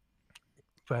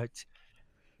 But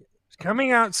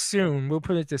coming out soon. We'll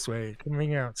put it this way: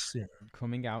 coming out soon.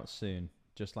 Coming out soon,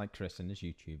 just like Chris in his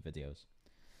YouTube videos.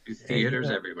 Theaters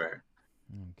everywhere.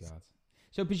 Oh God!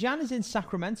 So Bijan is in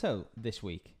Sacramento this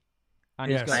week,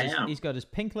 and Yes. he's got his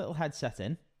pink little headset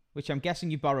in, which I'm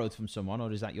guessing you borrowed from someone,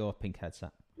 or is that your pink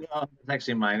headset? No, it's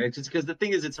actually mine. It's just because the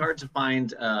thing is, it's hard to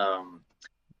find.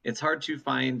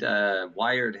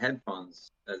 Wired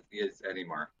headphones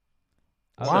anymore.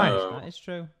 Why? So- That is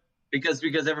true. Because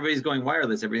everybody's going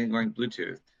wireless, everything's going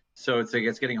Bluetooth. So it's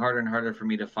getting harder and harder for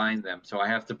me to find them. So I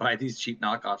have to buy these cheap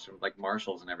knockoffs from like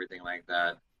Marshalls and everything like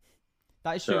that.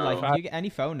 That is true. So- Like, if you get any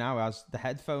phone now, has the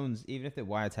headphones, even if they're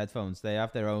wired headphones, they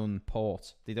have their own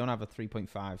port. They don't have a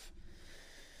 3.5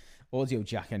 audio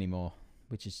jack anymore,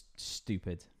 which is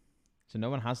stupid. So no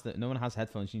one has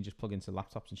headphones you can just plug into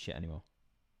laptops and shit anymore.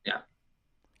 Yeah.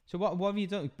 So what have you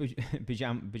done?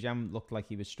 Bijam looked like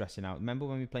he was stressing out. Remember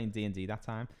when we were playing D&D that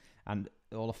time, and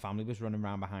all the family was running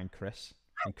around behind Chris,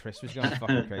 and Chris was going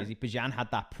fucking crazy. Bijan had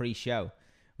that pre-show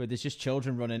where there's just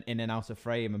children running in and out of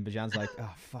frame, and Bijan's like,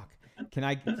 "Oh fuck, can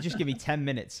I just give me 10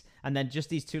 minutes?" And then just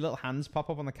these two little hands pop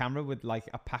up on the camera with like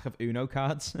a pack of Uno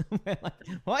cards. We're like,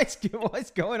 what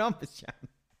is going on, Bijan?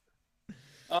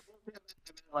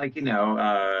 Like in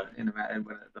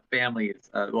the family,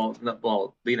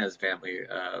 Lena's family,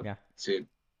 Yeah. to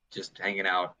just hanging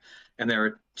out. And there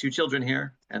are 2 children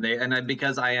here,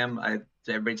 because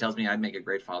everybody tells me I make a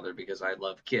great father because I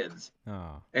love kids,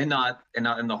 and not in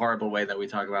the horrible way that we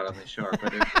talk about on the show,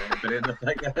 but in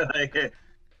the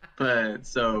but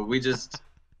so we just.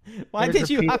 Why did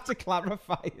you have to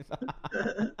clarify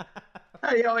that?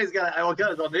 You always got to.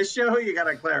 Because on this show, you got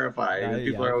to clarify.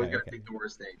 People are always going to think the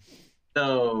worst thing.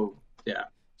 So yeah.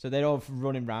 So they're all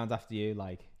running around after you,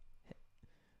 like.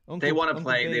 They want to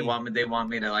play. They want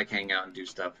me to like hang out and do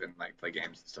stuff and like play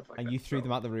games and stuff like that. And you threw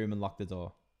them out the room and locked the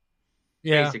door.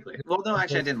 Yeah. Basically. Well, no,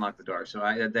 actually, I didn't lock the door. So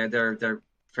they're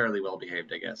fairly well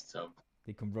behaved, I guess. So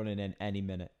they come running in any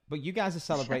minute. But you guys are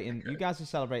celebrating. You guys are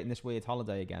celebrating this weird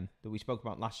holiday again that we spoke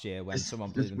about last year when someone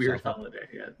blew themselves weird up. holiday.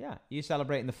 Yeah. Yeah. You're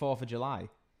celebrating the 4th of July.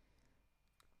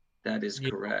 That is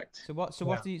correct. So what? So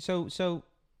what do you? So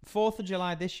 4th of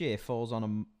July this year falls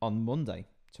on Monday,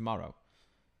 tomorrow.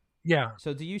 Yeah.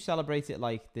 So do you celebrate it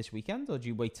like this weekend, or do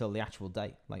you wait till the actual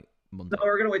day, like Monday? No,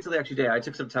 we're gonna wait till the actual day. I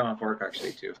took some time off work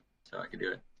actually too, so I can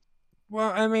do it. Well,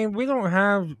 I mean, we don't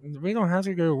have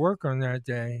to go to work on that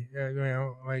day.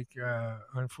 Like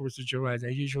on 4th of July,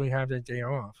 they usually have that day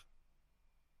off.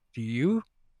 Do you,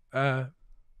 Bijan?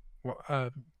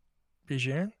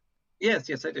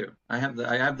 Yes, I do.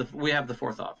 We have the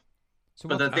 4th off. So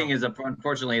but the thing is,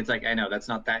 unfortunately, it's like I know that's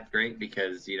not that great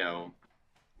because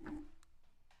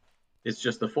it's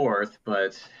just the 4th.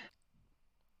 But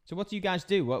so what do you guys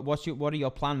do? What are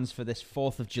your plans for this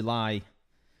 4th of July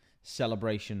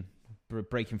celebration?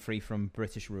 Breaking free from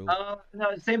British rule.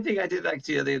 No, same thing I did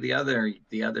actually the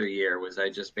other year was I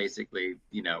just basically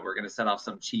we're gonna set off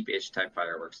some cheap-ish type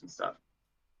fireworks and stuff.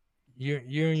 You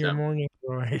and your morning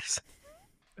glories.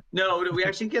 No, we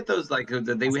actually get those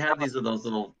we have those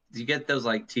little. You get those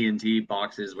like TNT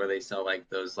boxes where they sell like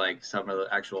those like some of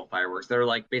the actual fireworks. They're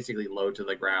like basically low to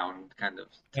the ground kind of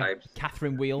types.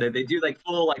 Catherine wheel. They do like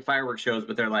full like fireworks shows,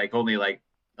 but they're like only like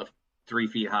 3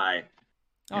 feet high.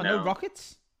 No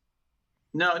rockets.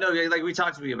 No, like we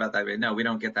talked to me about that, but no, we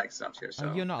don't get that stuff here.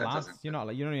 So you're not allowed. You're not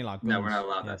only allowed guns. No, we're not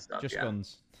allowed that stuff. Just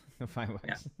guns, no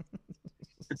fireworks.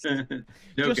 Yeah.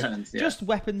 No guns. Yeah. Just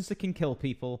weapons that can kill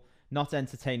people, not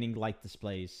entertaining light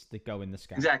displays that go in the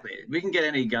sky. Exactly. We can get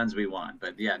any guns we want,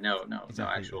 but yeah, no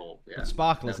actual. Yeah. But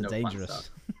sparklers are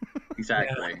dangerous.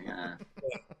 Exactly. Yeah.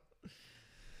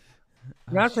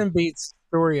 Nothing beats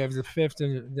story of the 5th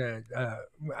of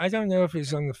I don't know if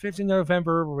it's on the 5th of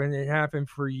November when it happened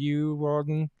for you,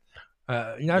 Walden.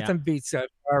 Nothing beats that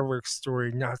fireworks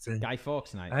story. Nothing. Guy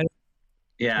Fawkes night.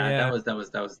 That was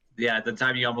the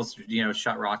time you almost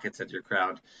shot rockets at your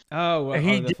crowd.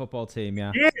 The football team.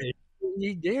 Yeah.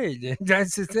 He did.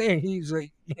 That's the thing. He's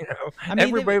like, I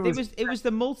mean, it was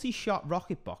the multi-shot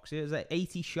rocket box. It was like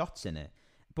 80 shots in it.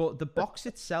 But the box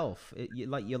itself, you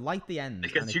light the end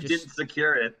because you didn't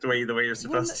secure it the way you're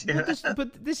supposed to.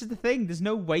 But this is the thing: there's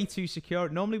no way to secure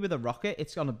it. Normally, with a rocket,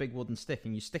 it's on a big wooden stick,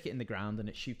 and you stick it in the ground, and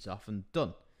it shoots off, and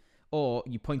done. Or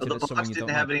you point it at someone you don't.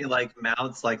 The box didn't have any like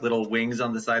mounts, like little wings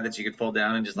on the side that you could fold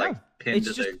down and just pin.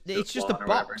 It's just a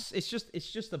box. It's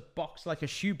just a box, like a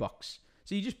shoebox.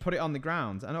 So you just put it on the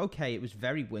ground, and it was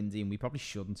very windy, and we probably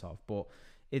shouldn't have, but.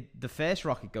 The first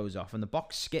rocket goes off and the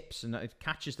box skips and it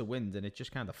catches the wind and it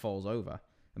just kind of falls over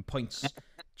and points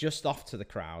just off to the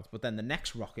crowd. But then the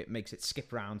next rocket makes it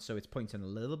skip round so it's pointing a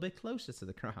little bit closer to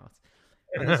the crowd.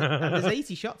 And there's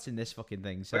 80 shots in this fucking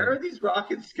thing. So. Where are these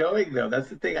rockets going though? That's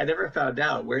the thing I never found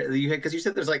out. Because you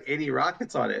said there's like 80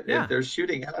 rockets on it. Yeah. They're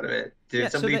shooting out of it.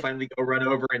 Did somebody finally go run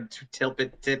over and tip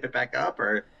it back up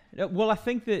or? Well, I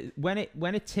think that when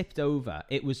it tipped over,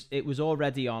 it was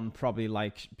already on probably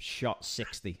like shot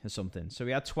 60 or something. So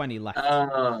we had 20 left.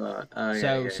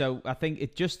 So I think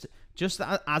it just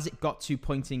as it got to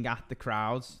pointing at the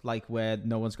crowds, like where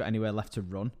no one's got anywhere left to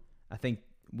run, I think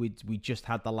we just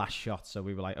had the last shot. So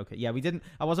we were like, okay, yeah, we didn't.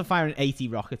 I wasn't firing 80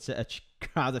 rockets at a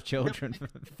crowd of children for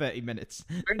 30 minutes.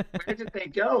 Where did they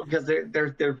go? Because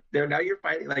they're now you're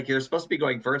fighting like you're supposed to be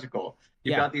going vertical.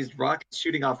 You've got these rockets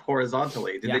shooting off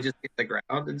horizontally. Did they just hit the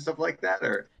ground and stuff like that,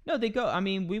 or no? They go. I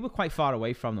mean, we were quite far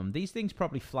away from them. These things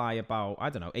probably fly about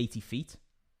 80 feet,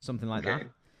 something like that.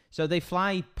 So they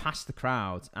fly past the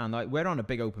crowd, and like we're on a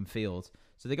big open field,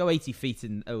 so they go 80 feet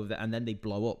over there, and then they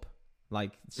blow up.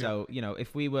 Like so,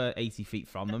 if we were 80 feet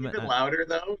from them, even louder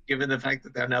though, given the fact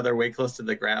that they're way close to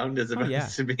the ground as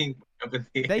opposed to being up in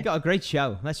the air. They got a great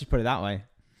show. Let's just put it that way.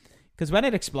 Because when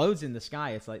it explodes in the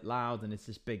sky, it's like loud and it's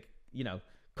this big,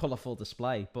 colorful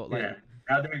display. But like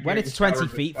when it's 20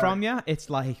 feet from you, it's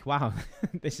like, wow,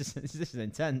 this is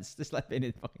intense. This is like being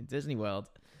in fucking Disney World.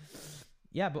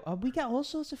 Yeah, but we get all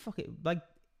sorts of fucking like.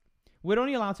 We're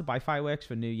only allowed to buy fireworks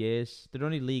for New Year's. They're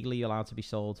only legally allowed to be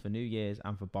sold for New Year's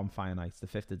and for bonfire nights, the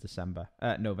 5th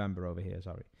of November over here,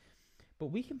 sorry. But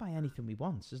we can buy anything we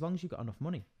want as long as you've got enough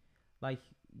money. Like,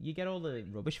 you get all the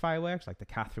rubbish fireworks, like the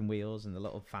Catherine wheels and the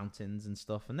little fountains and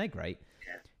stuff, and they're great.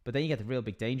 Yeah. But then you get the real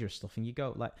big dangerous stuff, and you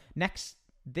go, like,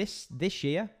 this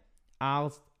year,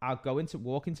 I'll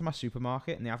walk into my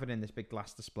supermarket, and they have it in this big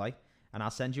glass display, and I'll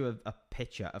send you a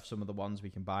picture of some of the ones we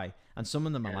can buy. And some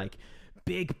of them are like,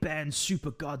 Big Ben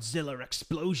Super Godzilla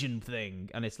explosion thing.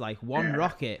 And it's like one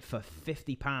rocket for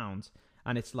 £50.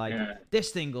 And it's like,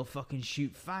 this thing will fucking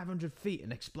shoot 500 feet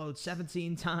and explode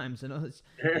 17 times. And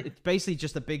it's basically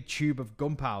just a big tube of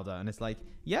gunpowder. And it's like,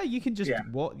 yeah, you can just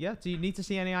walk. Yeah, do you need to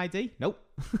see any ID? Nope.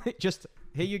 Just,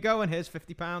 here you go, and here's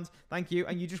 £50. Thank you.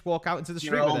 And you just walk out into the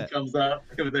street with it. Comes up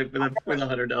with a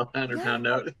 £100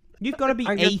 note. You've got to be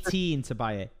 18 to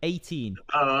buy it. 18.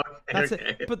 Oh, That's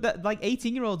okay. it. But like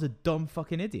 18-year-olds are dumb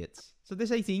fucking idiots. So this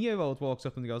 18-year-old walks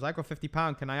up and goes, "I got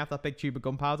 £50. Can I have that big tube of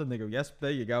gunpowder?" And they go, "Yes, there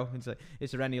you go." And so,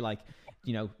 is there any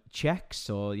checks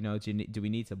or do we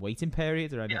need a waiting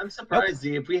period or anything? Yeah, I'm surprised.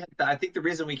 If we had that, I think the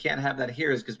reason we can't have that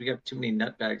here is because we got too many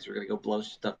nutbags. We're gonna go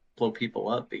blow people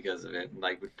up because of it. And,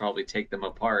 like, we'd probably take them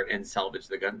apart and salvage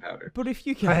the gunpowder. But if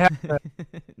you can,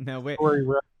 no, we're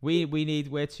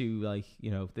too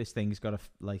this thing's got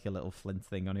a little flint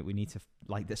thing on it. We need to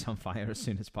light this on fire as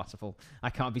soon as possible. I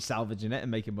can't be salvaging it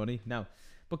and making money. No.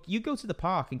 But you go to the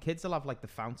park and kids will have like the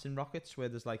fountain rockets where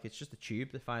there's like, it's just a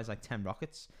tube that fires like 10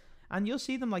 rockets. And you'll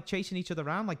see them like chasing each other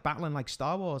around, like battling like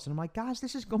Star Wars. And I'm like, guys,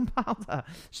 this is gunpowder.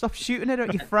 Stop shooting it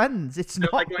at your friends. It's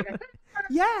not.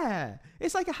 Yeah.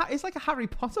 It's like a Harry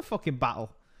Potter fucking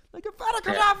battle. Like a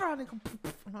Cadabra. And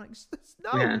I'm like,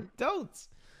 no, don't.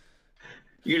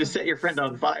 You just set your friend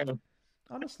on fire.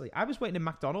 Honestly, I was waiting in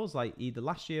McDonald's like either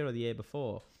last year or the year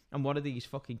before, and one of these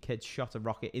fucking kids shot a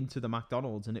rocket into the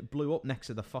McDonald's and it blew up next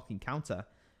to the fucking counter,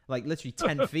 like literally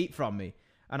 10 feet from me.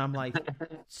 And I'm like,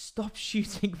 stop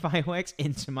shooting fireworks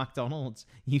into McDonald's,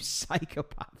 you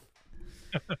psychopath.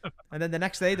 And then the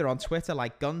next day they're on Twitter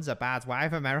like, guns are bad. Why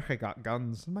have America got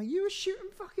guns? I'm like, you were shooting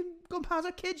fucking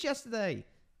gunpowder kids yesterday.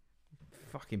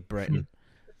 Fucking Britain.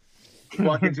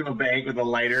 Walk into a bank with a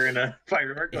lighter and a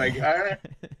firework, like, all right.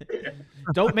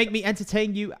 Don't make me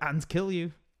entertain you and kill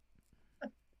you.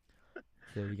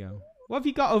 There we go. What have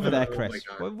you got over there, Chris?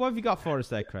 What have you got for us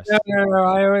there, Chris? No.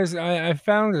 I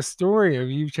found a story of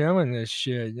you telling this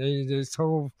shit. This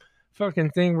whole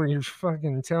fucking thing where you're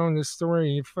fucking telling this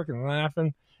story, you're fucking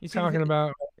laughing, talking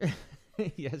about.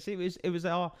 Yes, it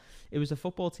was a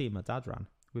football team my dad ran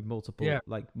with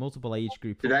multiple age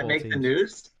group. Did that make the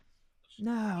news?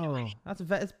 No, that's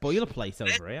boilerplate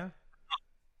over here.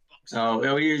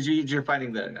 Oh, you're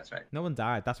finding that's right. No one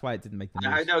died. That's why it didn't make the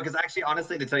news. I know, because actually,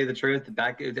 honestly, to tell you the truth,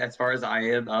 back as far as I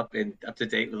am up to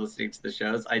date with listening to the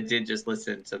shows, I did just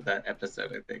listen to that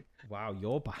episode, I think. Wow,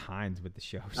 you're behind with the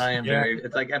shows. I am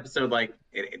it's like episode like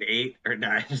 8 or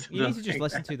 9. You need to just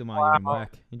listen to them while you're in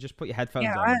work. You just put your headphones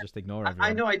on and just ignore everyone.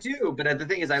 I know I do, but the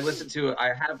thing is, I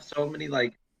have so many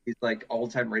like these like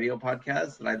all-time radio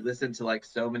podcasts, and I listen to like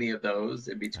so many of those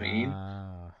in between.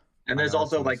 And there's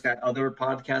also like that other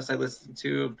podcast I listen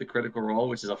to of The Critical Role,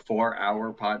 which is a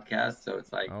 4-hour podcast. So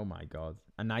it's like, oh my God.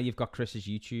 And now you've got Chris's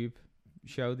YouTube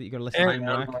show that you got to listen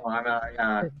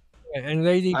to. And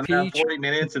Lady I'm Peach. 40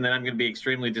 minutes, and then I'm going to be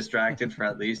extremely distracted for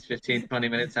at least 15, 20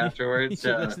 minutes afterwards. You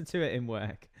should listen to it in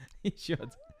work. You should.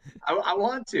 I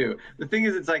want to. The thing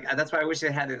is, it's like, that's why I wish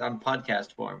I had it on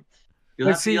podcast form.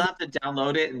 You'll have to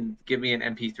download it and give me an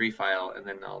MP3 file, and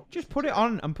then I'll just put it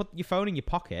on and put your phone in your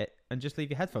pocket and just leave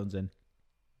your headphones in.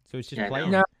 So it's just playing.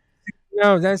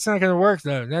 No, that's not going to work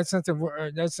though. That's not going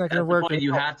to work.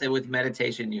 You have to, with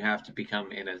meditation, you have to become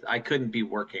I couldn't be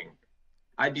working.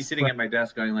 I'd be sitting at my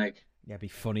desk going like, yeah, it'd be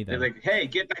funny though. Like, hey,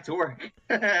 get back to work.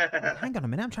 Hang on a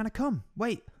minute, I'm trying to come.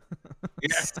 Wait.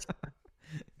 Yes.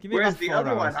 Whereas the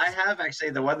other one, I have actually,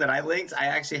 the one that I linked, I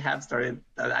actually have started,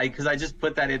 because I just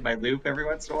put that in my loop every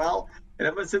once in a while, and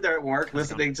I'm going to sit there at work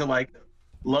listening to like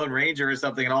Lone Ranger or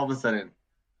something, and all of a sudden,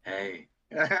 hey.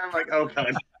 I'm like, oh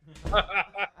God.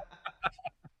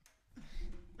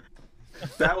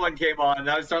 That one came on, and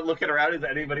I start looking around, is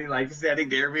anybody like standing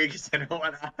near me, because I don't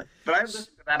want to, but I listen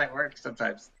to that at work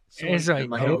sometimes. It's like,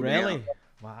 oh, really?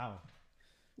 Wow.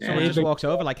 Someone just walks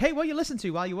over like, hey, what you listen to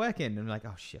while you're working? And I'm like,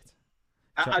 oh shit.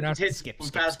 I hit skip,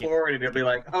 forward, and it'll be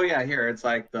like, oh yeah, here it's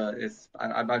like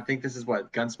I think this is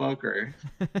what, Gunsmoke or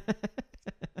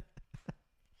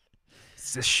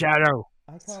it's the Shadow.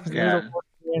 Yeah.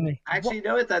 Actually, you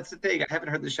know what? That's the thing. I haven't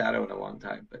heard the Shadow in a long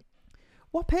time, but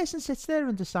What person sits there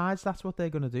and decides that's what they're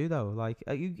going to do, though? Like,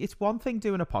 it's one thing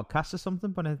doing a podcast or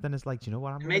something, but then it's like, do you know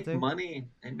what I'm going to do?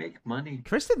 They make money.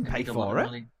 Chris didn't They pay make a lot for of it.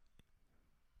 money.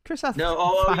 Chris has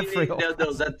No, five free no,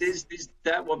 orgasms.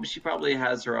 that woman, she probably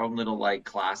has her own little like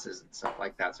classes and stuff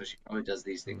like that, so she probably does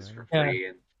these things for free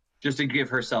and just to give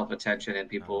herself attention and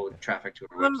people traffic to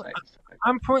her website. And stuff like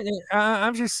that.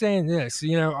 I'm just saying this.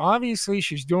 Obviously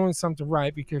she's doing something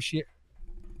right because she.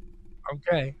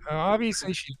 Okay,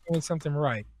 obviously she's doing something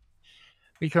right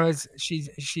because she's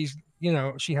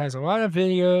she has a lot of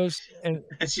videos and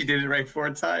she did it right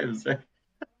 4 times. Right?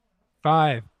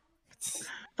 5.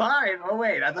 5? Oh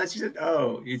wait, I thought she said.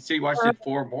 Oh, so you watched it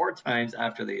 4 more times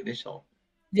after the initial.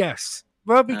 Yes.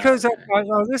 Well, because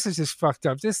this is just fucked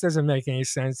up. This doesn't make any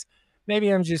sense. Maybe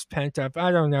I'm just pent up.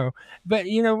 I don't know. But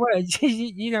you know what?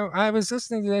 I was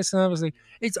listening to this and I was like,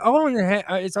 it's all in the head.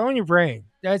 It's all in your brain.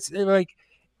 That's like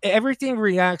everything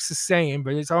reacts the same,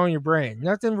 but it's all in your brain.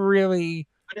 Nothing really.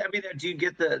 But, I mean, do you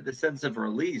get the sense of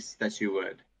release that you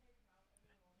would?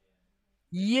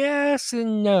 Yes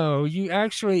and no. It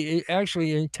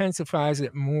actually intensifies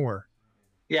it more.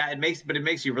 Yeah, it makes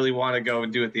you really want to go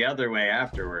and do it the other way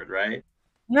afterward, right?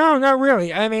 No, not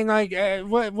really. I mean, like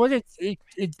what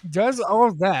it does all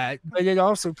of that, but it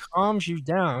also calms you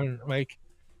down. Like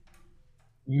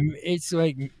it's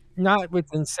like not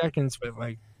within seconds, but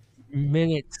like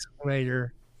minutes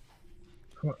later.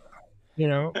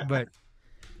 But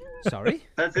Sorry.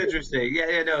 That's interesting.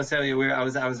 Yeah, no. So I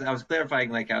was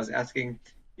clarifying. Like I was asking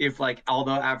if like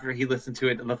although after he listened to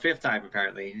it the 5th time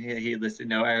apparently he listened.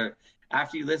 No,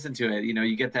 after you listen to it,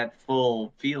 you get that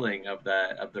full feeling of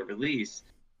the release.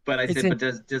 But I said,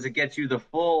 but does it get you the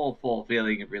full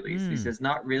feeling of release? He says,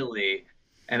 not really.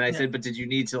 And I said, but did you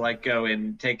need to like go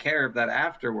and take care of that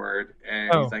afterward?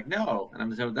 And he's like, no. And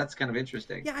I'm so that's kind of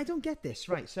interesting. Yeah, I don't get this.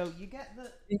 Right. So you get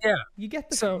the you get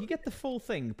the full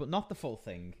thing, but not the full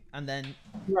thing, and then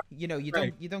you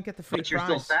don't get the free but you're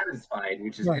prize. still satisfied,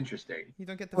 which is interesting. You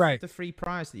don't get the free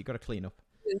prize that you got to clean up.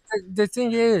 The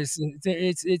thing is,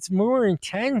 it's more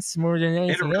intense more than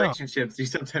anything in relationships, else.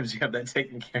 Sometimes you have that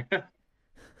taken care of.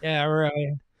 Yeah,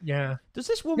 right. Yeah. Does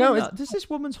this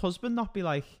woman's husband not be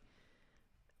like,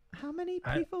 how many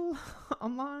people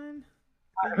online?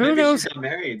 Who knows? She's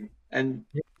married and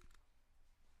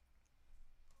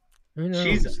who knows?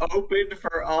 She's open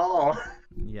for all.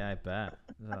 Yeah, I bet.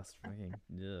 That's freaking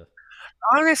yeah.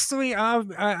 Honestly,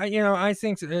 I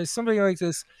think somebody like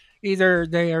this, either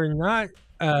they are not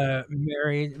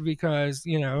married because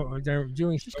they're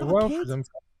doing so well for themselves.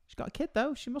 She's got a kid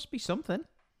though. She must be something.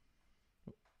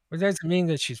 But that doesn't mean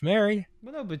that she's married.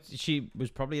 Well, no, but she was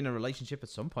probably in a relationship at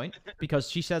some point because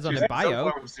she says on her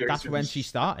bio that's when she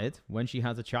started, when she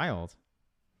has a child.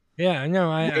 Yeah,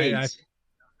 no, I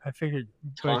figured.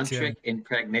 Tantric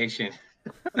impregnation.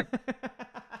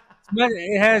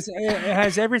 It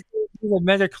has everything to do with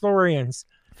midichlorians.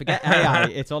 Forget AI.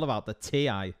 It's all about the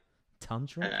TI.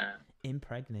 Tantric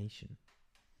impregnation.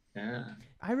 Yeah.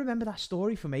 I remember that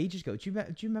story from ages ago. Do you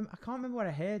remember? I can't remember where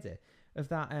I heard it. Of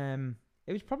that.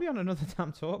 It was probably on another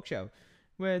damn talk show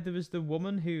where there was the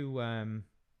woman who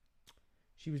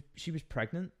she was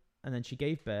pregnant and then she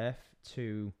gave birth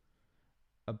to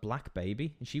a black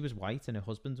baby and she was white and her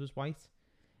husband was white.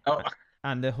 Oh.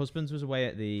 And her husband was away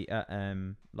at the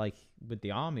like with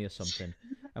the army or something.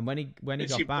 And when he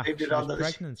got back, she was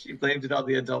pregnant. She blamed it on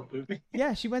the adult movie.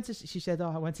 Yeah, she said,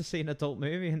 I went to see an adult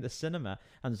movie in the cinema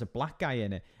and there's a black guy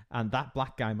in it and that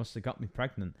black guy must have got me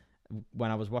pregnant.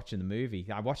 When I was watching the movie,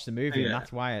 I watched the movie, and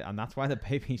that's why the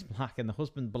baby's black, and the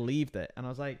husband believed it, and I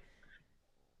was like,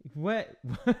 "What?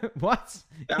 What?"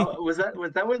 That was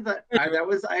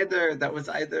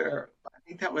either. I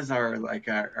think that was our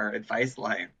advice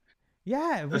line.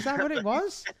 Yeah, was that what it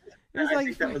was? It was I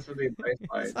think that was for the advice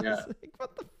line. Yeah. Like,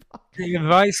 what the fuck? The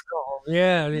advice call.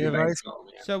 Yeah, the advice call.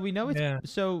 Yeah. So we know it's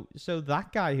so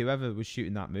that guy, whoever was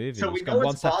shooting that movie, so we know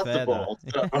it's possible.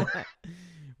 So.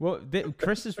 Well,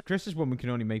 Chris's woman can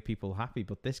only make people happy,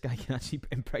 but this guy can actually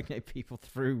impregnate people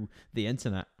through the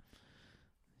internet.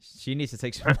 She needs to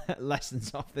take some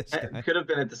lessons off this guy. It could have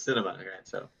been at the cinema, right?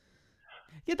 So.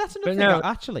 Yeah, that's another thing.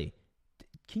 Actually,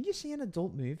 can you see an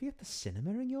adult movie at the cinema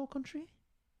in your country?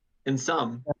 In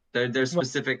some, there's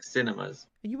specific cinemas.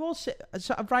 You all sit.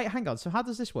 So, right, hang on. So how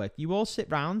does this work? You all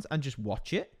sit round and just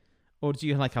watch it, or do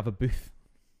you like have a booth?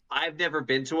 I've never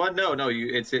been to one. No,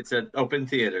 it's an open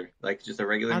theater, like just a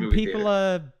regular and movie people theater.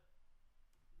 Are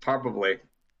probably.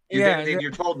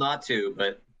 You're told not to,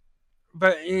 but.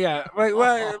 But yeah,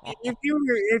 well, if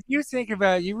you think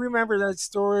about it, you remember that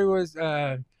story was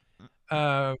the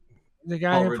guy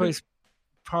who plays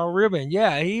Paul Rubin.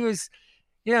 Yeah, he was,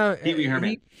 Pee Wee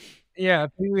Herman. Yeah,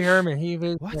 Pee Wee Herman. He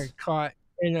was What? caught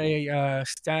in a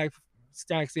stag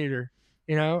theater,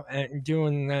 and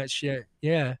doing that shit.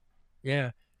 Yeah,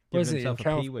 yeah. Giving Was it in himself a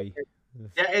California? pee-wee.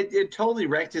 Yeah, it totally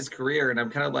wrecked his career, and I'm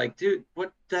kind of like, dude,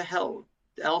 what the hell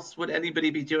else would anybody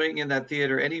be doing in that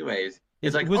theater anyways?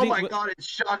 It's like, Was oh he? my god, it's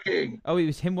shocking. Oh, it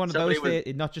was him. One of Somebody those was,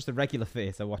 theater, not just a regular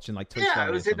theater watching like Toy yeah,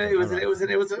 Story or something.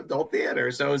 it was an adult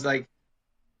theater, so it was like,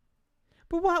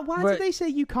 But why? Why did But they say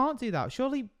you can't do that?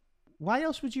 Surely, why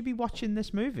else would you be watching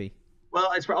this movie?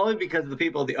 well, it's probably because the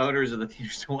people, the owners of the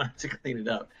theaters, wanted to clean it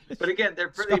up. But again, they're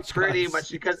pretty Scotch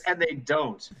much because, and they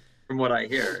don't, from what I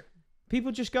hear.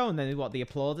 People just go and then what? They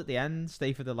applaud at the end,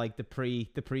 stay for the pre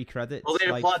credits. Well, they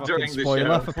like, applaud during the spoiler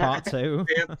show. for part 2.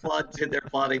 They're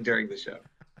applauding during the show.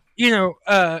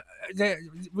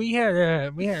 we had.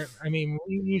 I mean,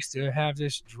 we used to have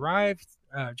this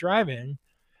drive-in,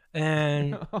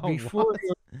 and Oh, before, what?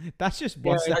 That's just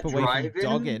one step a away from drive-in?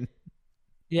 dogging.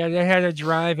 yeah, they had a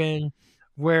drive-in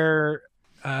where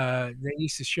they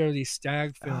used to show these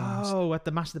stag films, Oh, at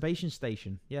the masturbation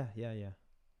station. Yeah.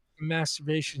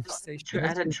 masturbation station.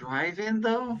 At a drive-in,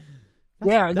 though?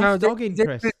 Yeah, no, That's dogging,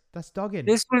 Chris. That's dogging.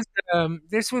 This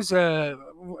was the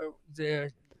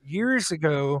years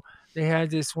ago. They had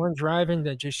this one drive-in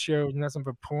that just showed nothing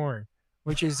but porn,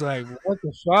 which is like, what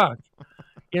the fuck,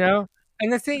 And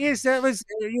the thing is, that was,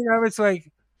 it's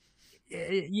like,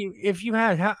 if you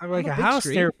had like a house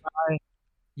screen. nearby,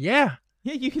 yeah,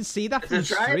 you can see that It's from a the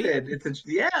street. drive-in.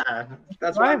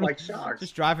 That's why I'm like shocked.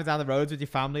 Just driving down the roads with your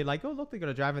family, like, oh look, they got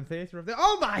a drive-in theater over there.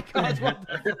 Oh my god, what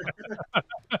the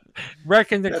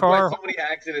wrecking the That's car. why so many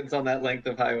accidents on that length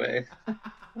of highway.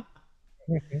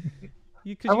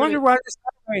 I wonder why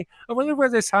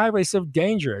this highway's so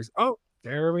dangerous. Oh,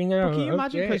 there we know. But can you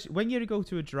imagine? Okay. Because when you go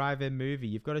to a drive-in movie,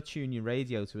 you've got to tune your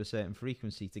radio to a certain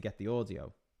frequency to get the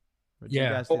audio. Do you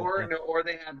Yeah. guys do that? Or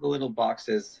they have the little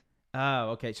boxes. Oh,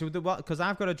 okay. So because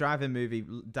I've got a drive-in movie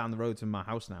down the road from my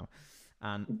house now,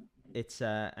 and it's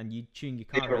and you tune your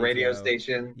They car have a radio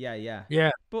station. Yeah. Yeah.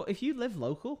 But if you live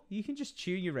local, you can just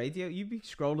tune your radio. You'd be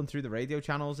scrolling through the radio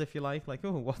channels if you like. Like,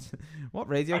 oh, what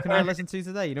radio can I listen to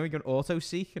today? You can auto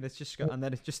seek, and and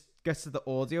then it just gets to the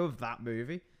audio of that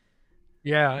movie.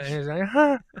 Yeah, and it's like,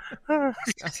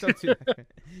 Don't do that.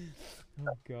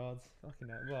 Oh God, fucking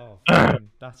hell. Well,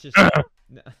 that's just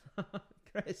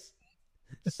Chris.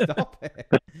 Stop it.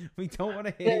 We don't want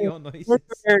to hear your noises.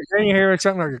 Then you hear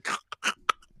something like,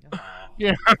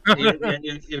 yeah.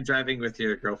 You're driving with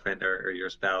your girlfriend or your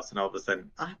spouse, and all of a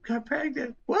sudden, I got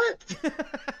pregnant. What?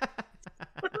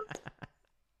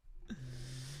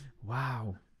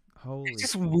 Wow. Holy. It's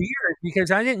just weird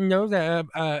because I didn't know that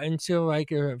until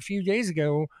like a few days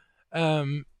ago. I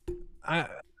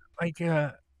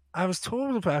was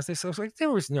told about this. I was like,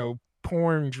 there was no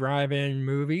porn drive-in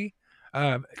movie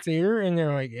theater, and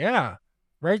they're like, yeah,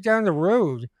 right down the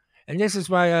road, and this is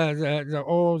by the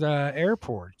old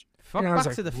airport. Fuck I was Back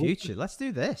like, to the Future. Let's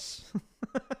do this.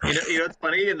 You know what's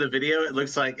funny? In the video, it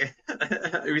looks like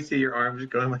we see your arms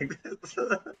going like this.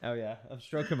 Oh yeah, I'm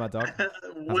stroking my dog.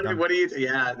 What do you?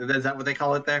 Yeah, is that what they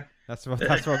call it there? That's what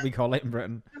we call it in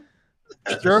Britain.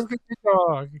 Stroking the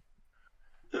dog.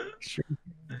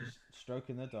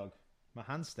 Stroking the dog. My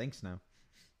hand stinks now.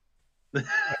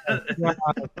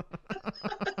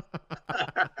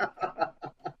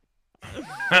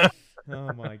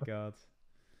 Oh my god.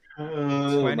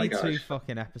 22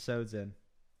 fucking episodes in.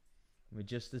 We're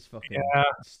just as fucking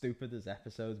stupid as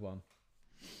episode 1.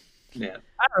 Yeah.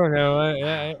 I don't know.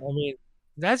 I mean,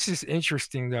 that's just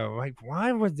interesting though. Like,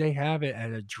 why would they have it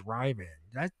at a drive-in?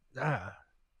 That.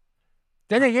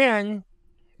 Then again,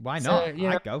 why not?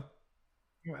 I'd go.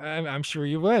 I'm sure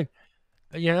you would.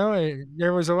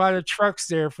 There was a lot of trucks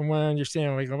there, from what I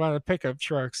understand, like a lot of pickup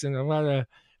trucks and a lot of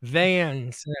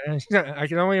vans. I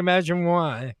can only imagine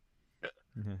why.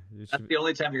 That's the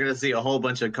only time you're going to see a whole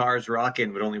bunch of cars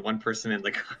rocking, but only one person in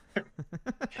the car. Could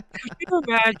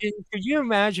you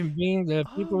imagine being the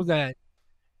people that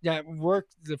work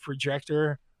the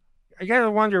projector? I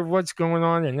gotta wonder what's going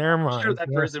on in their mind. I'm sure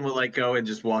that person will go and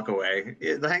just walk away.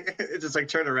 It's just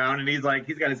turn around, and he's got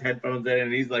his headphones in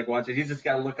and he's watching. He's just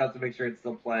got to look up to make sure it's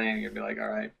still playing and be like, all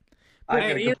right. I'm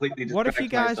gonna completely what if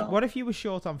myself. What if you were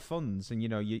short on funds and you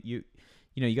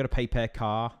got to pay per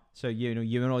car, so you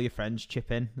and all your friends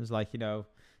chip in? It's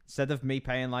instead of me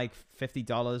paying like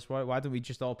 $50, why don't we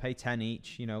just all pay 10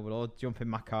 each? We'll all jump in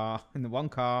my car, in the one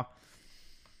car.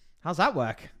 How's that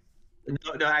work?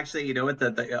 No, actually, you know what?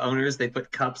 The owners, they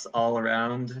put cups all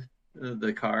around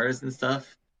the cars and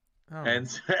stuff, and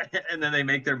then they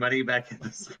make their money back in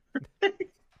the I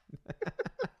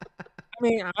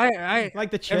mean, I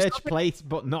like the church plate,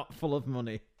 but not full of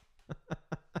money.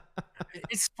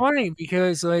 It's funny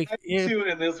because like I'm two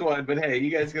in this one, but hey, you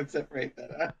guys can separate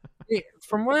that.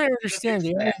 from what I understand,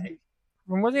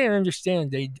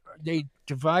 they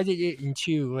divided it in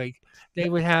two. Like they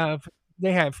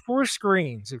had 4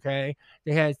 screens. Okay,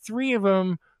 they had 3 of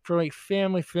them for like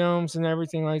family films and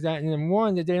everything like that, and then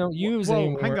one that they don't use Whoa,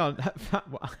 anymore. hang on.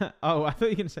 Oh, I thought you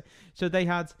were gonna say. So they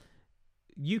had.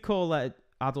 You call that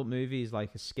adult movies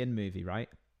like a skin movie, right?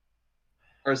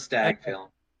 Or a stag film.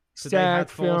 So they had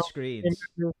 4 screens.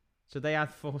 So they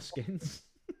had 4 skins.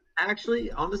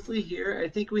 Actually, honestly, here I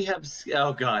think we have.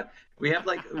 Oh God, we have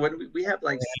like when we have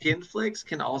like skin flicks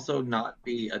can also not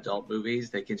be adult movies.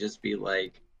 They can just be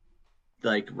like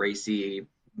racy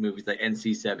movies, like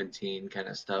NC-17 kind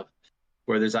of stuff,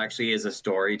 where there's actually is a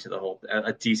story to the whole,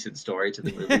 a decent story to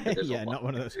the movie. But there's Yeah, not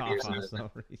one of those half-assed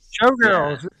stories.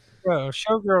 Showgirls,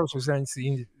 Showgirls was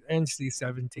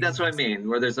NC-17. That's what I mean.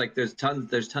 Where there's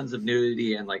tons of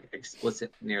nudity and like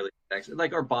explicit, nearly sex,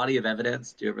 like or Body of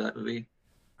Evidence. Do you remember that movie?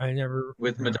 I never.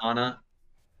 With Madonna.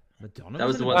 Madonna. That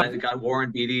was the one that got Warren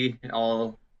Beatty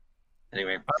all.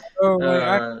 Anyway.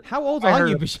 How old are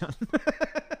you, Bishan?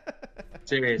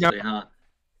 Seriously, huh?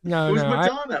 No, Who's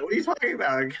Madonna? What are you talking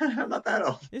about? I'm not that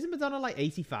old. Isn't Madonna like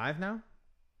 85 now?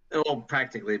 Well,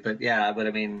 practically, but yeah. But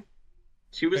I mean,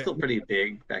 she was still pretty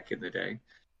big back in the day.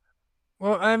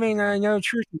 Well, I mean, I know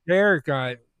Truth or Dare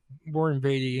got Warren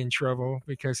Beatty in trouble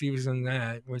because he was in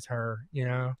that with her. You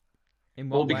know.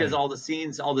 Well, because all the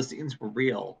scenes were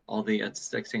real. All the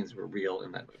sex scenes were real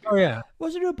in that movie. Oh yeah.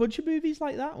 Was there a bunch of movies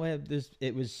like that where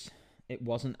it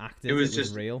wasn't active? It was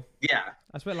just real. Yeah.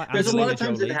 That's where like there's a lot of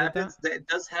times it happens. It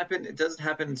does happen. It does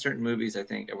happen in certain movies. I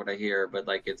think, what I hear, but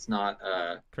like it's not.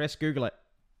 Chris, Google it.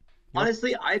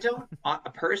 Honestly, I don't.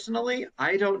 Personally,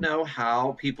 I don't know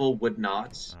how people would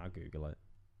not. I'll Google it.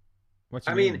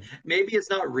 I mean, maybe it's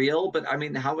not real, but I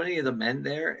mean, how many of the men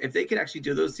there, if they could actually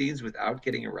do those scenes without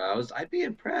getting aroused, I'd be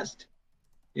impressed.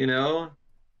 You know,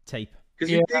 tape.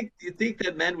 Because you think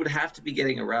that men would have to be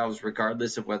getting aroused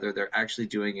regardless of whether they're actually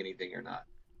doing anything or not.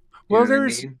 Well,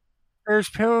 there's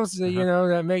pills that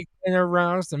that make men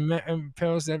aroused, and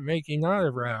pills that make you not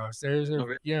aroused. There's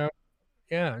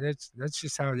that's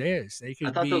just how it is. They could.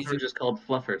 I thought those were just called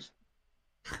fluffers.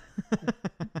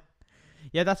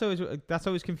 Yeah, that's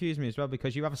always confused me as well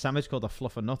because you have a sandwich called a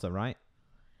fluffer nutter, right?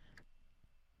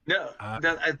 No, I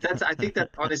think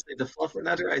that honestly the fluffer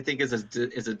nutter I think is a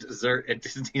dessert at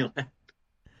Disneyland.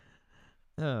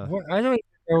 What? I don't know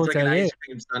what like that an is. ice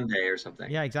cream sundae or something.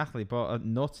 Yeah, exactly. But a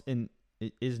nut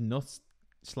is nuts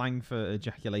slang for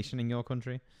ejaculation in your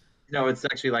country? No, it's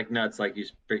actually like nuts, like you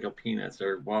sprinkle peanuts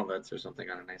or walnuts or something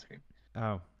on an ice cream.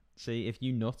 Oh. See, if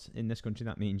you nut in this country,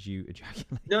 that means you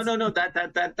ejaculate. No.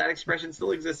 That expression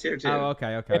still exists here too. Oh,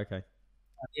 okay.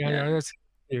 Yeah, that's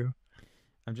you.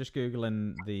 I'm just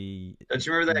googling the. Don't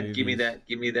you remember that? Movies. Give me that.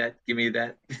 Give me that. Give me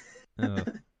that. Oh.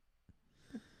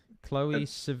 Chloe,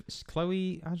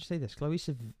 how'd you say this? Chloe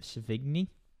Sevigny?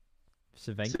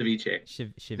 Ceviche.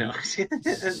 No, I'm ceviche.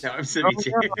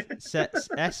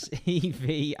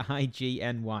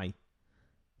 Sevigny.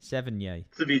 Sevigny.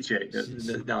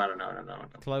 Ceviche. No.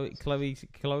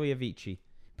 Chloe Avicii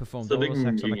performed oral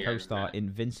sex on a co-star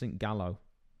in Vincent Gallo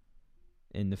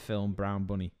in the film Brown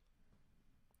Bunny.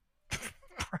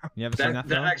 You ever seen that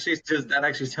film? That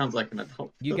actually sounds like an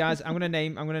adult. You guys, I'm gonna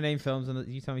name films and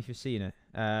you tell me if you've seen it.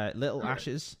 Little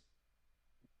Ashes.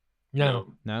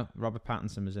 No. Robert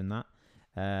Pattinson was in that.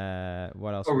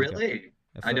 What else? Oh, really?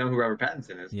 I know who Robert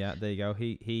Pattinson is. Yeah, there you go.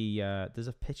 He there's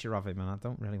a picture of him, and I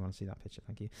don't really want to see that picture.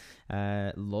 Thank you.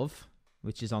 Love,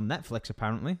 which is on Netflix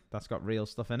apparently. That's got real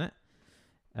stuff in it.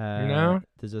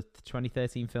 There's a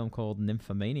 2013 film called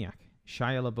Nymphomaniac.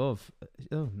 Shia LaBeouf.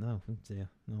 Oh no, oh dear,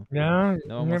 no. No,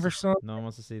 never saw. No one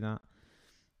wants to see that.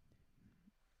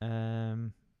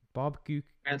 Bob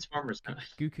Transformers.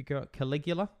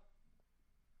 Caligula.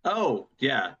 Oh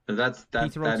yeah, that's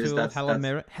Peter O'Toole, Helen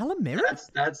Mirren. Helen Mirren.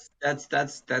 That's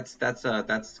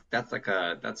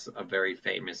a very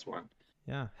famous one.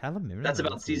 Yeah, Helen Mirren. That's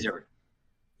about Caesar.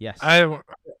 Yes. I've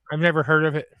never heard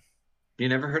of it. You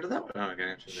never heard of that one? Oh,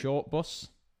 okay. Short Bus.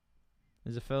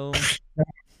 There's a film.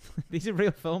 These are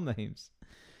real film names.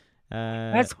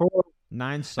 That's horrible.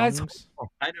 9 songs.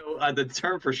 I know the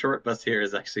term for short bus here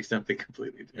is actually something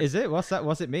completely different. Is it? What's that?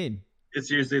 What's it mean? It's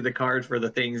usually the card for the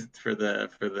things for the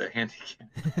handicap.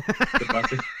 The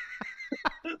buses.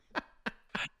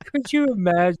 Could you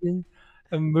imagine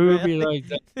a movie like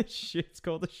that? It's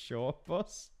called a short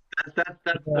bus.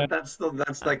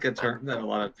 That's like a term that a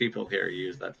lot of people here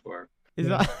use that for. Is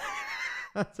that?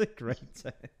 That's a great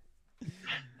term.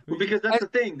 Well, because that's the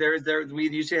thing. We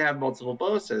usually have multiple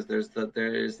buses. There's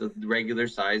the regular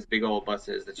size big old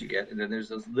buses that you get, and then there's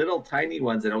those little tiny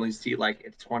ones that only seat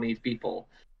like 20 people,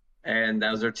 and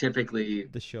those are typically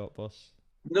the short bus.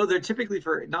 No, they're typically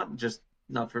for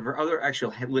not for other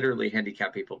actual literally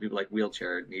handicapped people like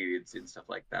wheelchair needs and stuff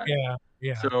like that.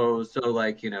 Yeah. So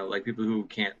like like people who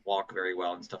can't walk very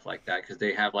well and stuff like that because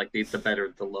they have like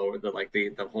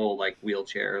the whole like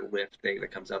wheelchair lift thing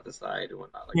that comes out the side and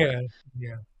whatnot. Like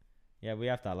that. Yeah, we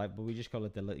have that, but we just call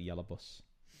it the little yellow bus,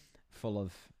 full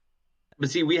of.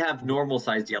 But see, we have normal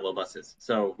sized yellow buses,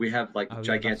 so we have like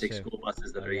gigantic school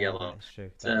buses that are yellow. That's true.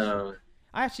 So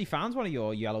I actually found one of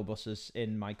your yellow buses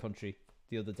in my country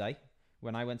the other day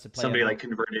when I went to play. Somebody like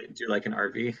converted it into like an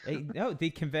RV. No, they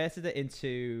converted it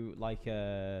into like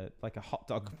a hot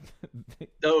dog.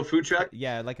 Oh, food truck.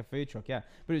 Yeah, like a food truck. Yeah,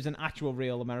 but it was an actual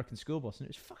real American school bus, and it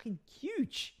was fucking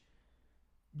huge.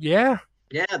 Yeah.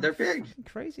 Yeah, they're big.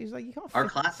 Crazy. It's like you can't. Our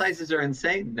class sizes are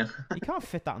insane. You can't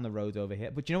fit that on the road over here.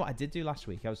 But you know what I did do last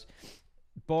week? I was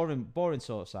boring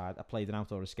sort of side. I played an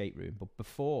outdoor escape room, but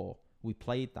before we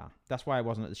played that's why I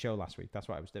wasn't at the show last week. That's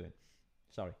what I was doing.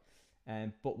 Sorry.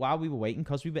 But while we were waiting,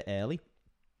 because we were early,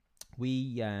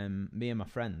 me and my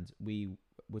friend, we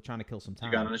were trying to kill some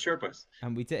time. You got on a short bus.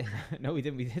 And we did. No, we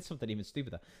didn't. We did something even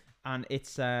stupider. And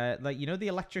it's like, you know, the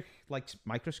electric like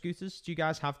micro scooters. Do you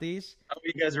guys have these? Oh,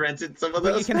 you guys rented some of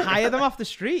those? But you can hire them off the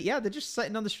street. Yeah, they're just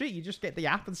sitting on the street. You just get the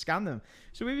app and scan them.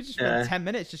 So we would just spend 10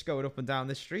 minutes just going up and down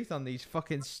the street on these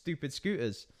fucking stupid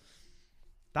scooters.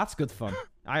 That's good fun.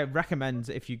 I recommend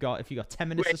if you got 10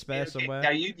 minutes to spare somewhere.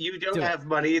 Now you don't have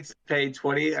money to pay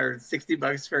 $20 or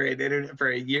 $60 for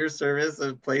a year service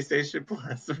of PlayStation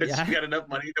Plus, but you got enough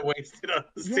money to waste it on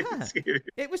the stupid scooter.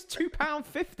 It was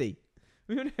 £2.50.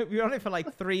 We were on it for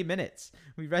like 3 minutes.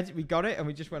 We got it, and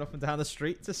we just went up and down the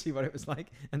street to see what it was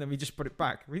like, and then we just put it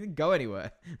back. We didn't go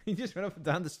anywhere. We just went up and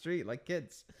down the street like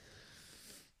kids.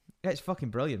 Yeah, it's fucking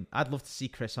brilliant. I'd love to see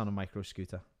Chris on a micro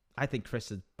scooter. I think Chris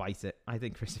would bite it. I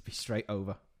think Chris would be straight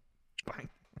over. Bang.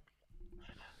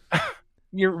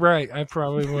 You're right. I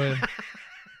probably would.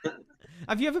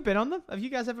 Have you ever been on them? Have you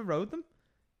guys ever rode them?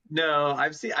 No,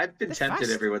 I've been tempted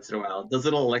every once in a while. Those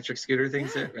little electric scooter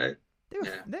things, right?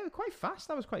 They were quite fast.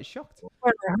 I was quite shocked.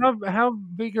 How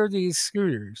big are these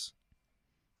scooters?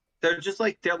 They're just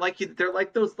like they're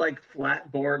like those like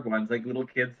flat board ones like little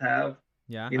kids have.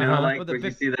 Yeah, you know, like where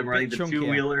you see them running the two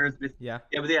wheelers. Yeah,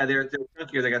 but they're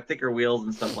chunkier. They got thicker wheels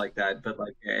and stuff like that. But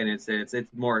like, and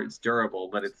it's durable.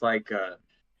 But it's like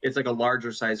a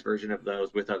larger size version of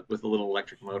those with a little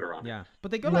electric motor on it. Yeah,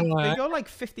 but they go like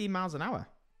 15 miles an hour,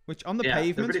 which on the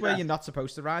pavements where you're not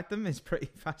supposed to ride them is pretty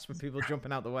fast for people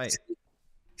jumping out the way.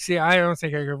 See, I don't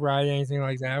think I could ride anything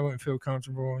like that. I wouldn't feel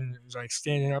comfortable, and it was like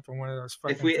standing up in one of those.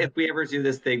 If we ever do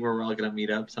this thing where we're all gonna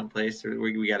meet up someplace,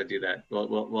 we got to do that.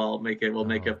 We'll make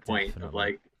a point definitely. of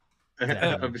like,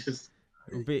 I'm just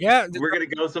we're gonna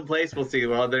go someplace. We'll see.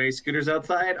 Well, are there any scooters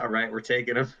outside? All right, we're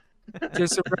taking them.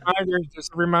 Just a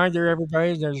reminder,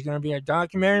 everybody. There's gonna be a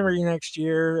documentary next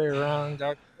year around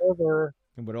October,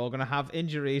 and we're all gonna have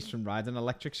injuries from riding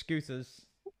electric scooters.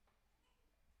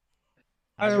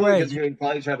 By the way, we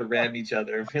probably try to ram each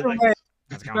other. By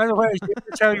the way, did you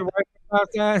tell your wife about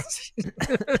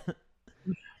that?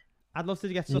 I'd love to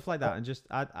get stuff like that, and just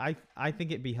I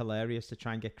think it'd be hilarious to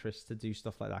try and get Chris to do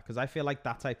stuff like that, because I feel like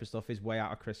that type of stuff is way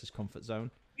out of Chris's comfort zone.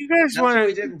 You guys That's what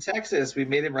we did in Texas. We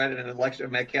made him ride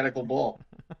an mechanical bull.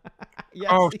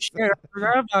 Yes, oh shit! I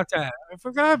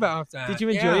forgot about that. Did you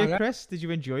enjoy it, Chris? Did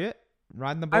you enjoy it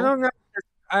riding the bull? I don't know.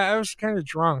 I was kind of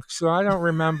drunk, so I don't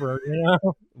remember. You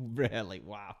know. Really?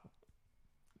 Wow.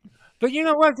 But you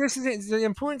know what? The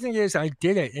important thing is I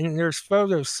did it, and there's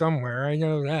photos somewhere. I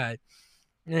know that.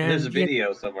 And there's a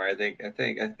video somewhere. I think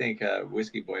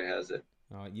Whiskey Boy has it.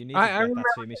 Oh, you need to get that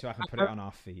to me so I can put it on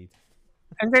our feed.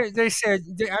 And they said,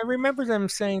 I remember them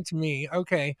saying to me,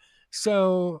 "Okay,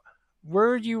 so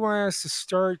where do you want us to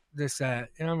start this at?"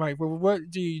 And I'm like, "Well, what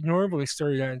do you normally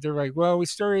start at?" And they're like, "Well, we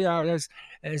started out as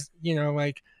you know,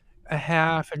 like a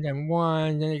half, and then 1,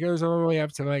 and it goes all the way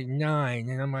up to like 9."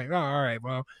 And I'm like, "Oh, all right,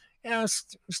 well, yeah,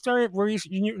 start it where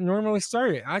you normally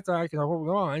start it." I thought I could hold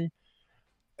on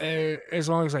as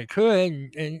long as I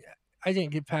could, and I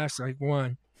didn't get past like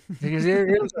 1 because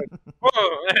it was like,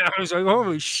 whoa! And I was like,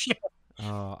 holy shit!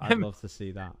 Oh, I'd love to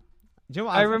see that. Do you know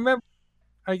what I remember?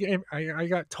 I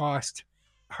got tossed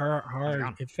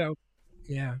hard. It felt,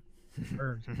 yeah.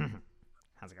 Hurt.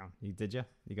 How's it going? Did you?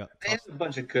 You got tossed? They had a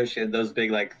bunch of cushion, those big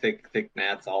like thick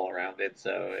mats all around it,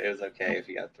 so it was okay if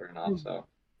you got thrown off. So,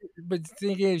 but the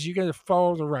thing is, you got to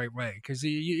fall the right way, because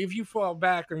if you fall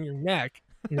back on your neck,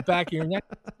 in the back of your neck,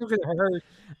 it's still gonna hurt.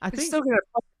 It's still gonna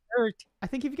fucking hurt. I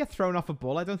think if you get thrown off a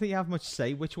bull, I don't think you have much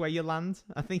say which way you land.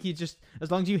 I think you just,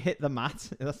 as long as you hit the mat,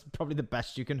 that's probably the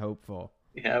best you can hope for.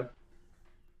 Yeah.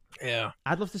 Yeah.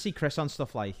 I'd love to see Chris on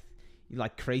stuff like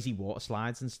crazy water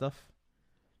slides and stuff.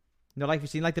 You know, like you've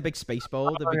seen like the big space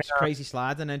bowl, the big crazy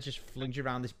slide, and then just flings you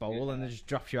around this bowl and then just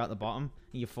drops you out the bottom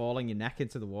and you fall on your neck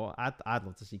into the water. I'd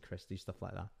love to see Chris do stuff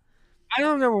like that. I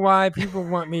don't know why people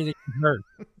want me to get hurt.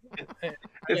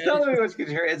 It's not that much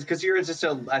because it's because you're just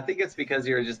I think it's because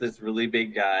you're just this really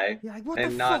big guy. Yeah, like, what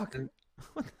and the not, fuck?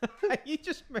 What the heck? You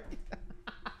just made that.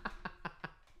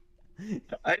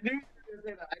 I knew you were gonna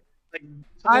say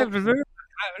that.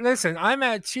 Listen, I'm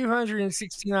at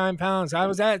 269 pounds. I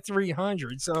was at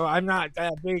 300, so I'm not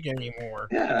that big anymore.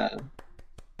 Yeah.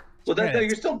 Well,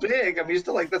 you're still big. I mean, you're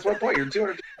still like, that's one point. You're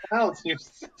 200 pounds. You're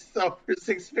so for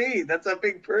 6 feet. That's a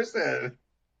big person.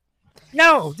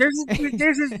 No, there's a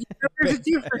difference there.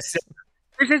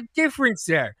 There's a difference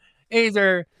there.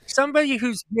 Either somebody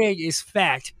who's big is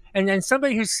fat, and then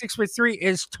somebody who's 6'3"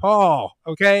 is tall.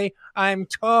 Okay, I'm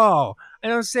tall. I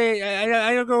don't say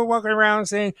I don't go walking around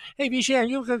saying, "Hey, Bijan,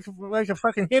 you look like a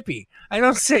fucking hippie." I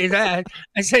don't say that.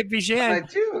 I say, "Bijan, I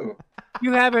do.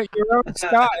 You have your own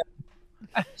style."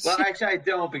 Well, actually, I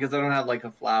don't because I don't have like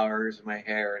flowers in my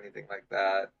hair or anything like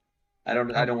that. I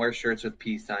don't wear shirts with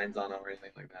peace signs on them or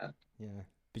anything like that. Yeah,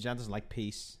 Bijan doesn't like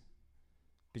peace.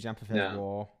 Bijan prefers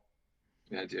war.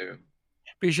 Yeah, I do.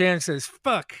 Bijan says,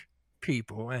 "Fuck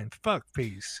people and fuck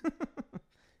peace."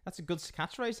 That's a good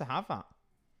catchphrase to have. That.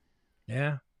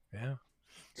 Yeah.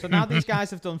 So now these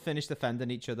guys have finished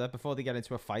defending each other. Before they get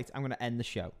into a fight, I'm going to end the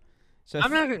show. So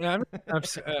I'm not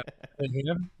upset at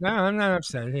him. No, I'm not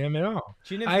upset at him at all.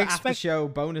 Tune in for after show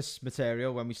bonus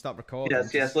material when we stop recording.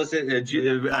 Yes. Listen,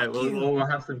 we'll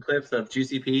have some clips of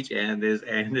Juicy Peach and this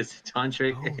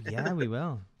tantric. Oh, yeah, we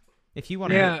will. If you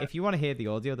want to hear the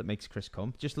audio that makes Chris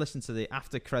come, just listen to the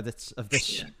after credits of this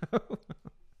show.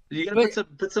 You gotta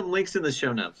put some links in the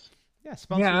show notes. Yeah,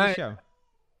 sponsor the show.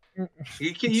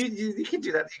 You can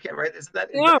do that. You can, right? That's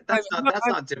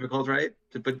not difficult, right?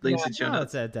 To put links in show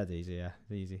notes. It's dead easy. Yeah,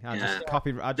 easy.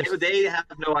 They have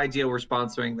no idea we're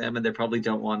sponsoring them, and they probably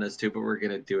don't want us to, but we're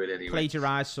gonna do it anyway.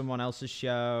 Plagiarize someone else's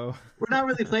show. We're not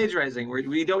really plagiarizing.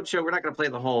 We don't show. We're not gonna play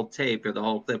the whole tape or the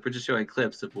whole clip. We're just showing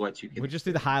clips of what you can. We'll just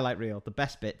do the highlight reel, the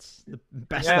best bits, the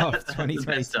best of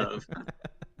 2022.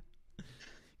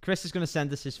 Chris is gonna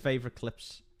send us his favorite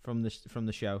clips from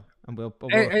the show, and we'll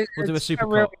do a super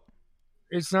cut.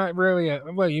 It's not really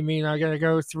what you mean. I gotta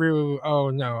go through.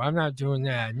 Oh no, I'm not doing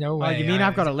that. No way. Oh, you mean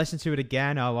I've got to listen to it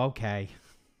again? Oh, okay.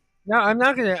 No, I'm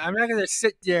not gonna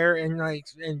sit there and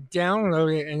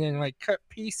download it and then cut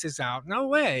pieces out. No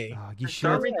way. Oh, you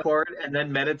should record and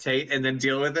then meditate and then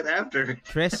deal with it after.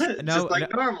 Chris, just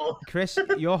normal. Chris,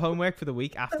 your homework for the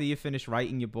week after you finish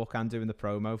writing your book and doing the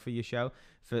promo for your show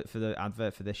for the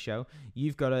advert for this show,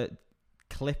 you've got to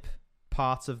clip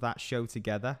parts of that show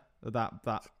together,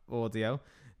 that audio,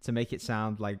 to make it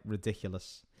sound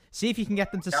ridiculous. See if you can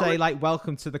get them to say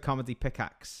 "Welcome to the comedy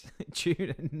Pickaxe." Tune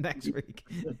in next week.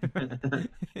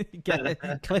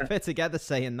 Clip it together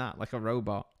saying that like a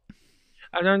robot.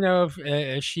 I don't know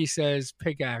if she says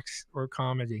Pickaxe or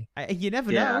comedy. You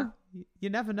never know. You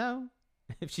never know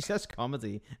if she says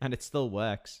comedy and it still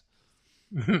works.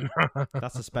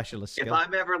 That's a specialist skill. If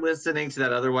I'm ever listening to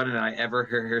that other one and I ever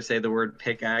hear her say the word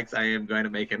pickaxe, I am going to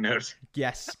make a note.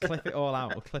 Yes, clip it all out.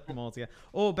 We'll clip them all together.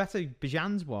 Or better,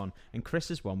 Bijan's one and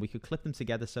Chris's one, we could clip them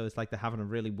together so it's like they're having a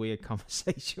really weird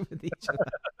conversation with each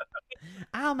other.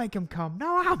 I'll make them come.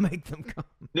 No, I'll make them come.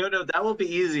 No, that will be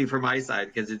easy for my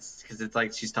side because it's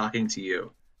like she's talking to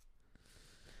you.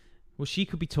 Well, she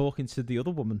could be talking to the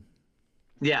other woman.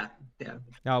 Yeah.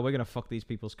 Oh, we're gonna fuck these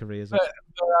people's careers up.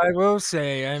 But I will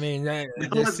say, I mean,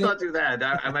 let's not do that.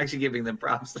 I'm actually giving them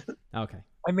props. Okay.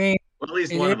 I mean, well, at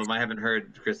least one of them. I haven't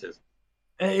heard Chris's.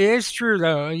 It is true,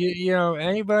 though. You know,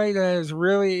 anybody that is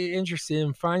really interested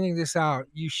in finding this out,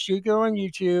 you should go on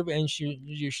YouTube and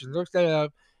you should look that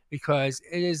up because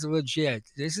it is legit.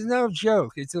 This is no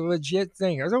joke. It's a legit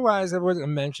thing. Otherwise, I wouldn't have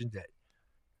mentioned it.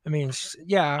 I mean,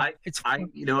 yeah, it's.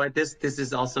 You know what? This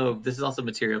is also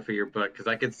material for your book because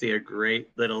I could see a great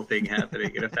little thing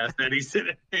happening in a Fast Eddie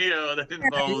scenario that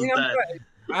involves that.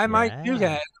 I might do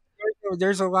that.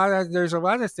 There's a lot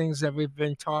of things that we've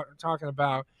been talking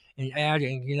about and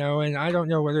adding, and I don't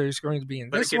know whether it's going to be in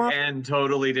this one. But it can end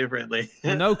totally differently.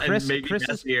 No, Chris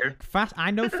is fast. I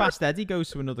know Fast Eddie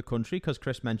goes to another country because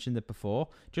Chris mentioned it before.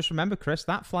 Just remember, Chris,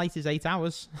 that flight is 8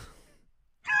 hours.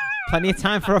 Plenty of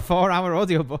time for a 4-hour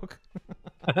audiobook.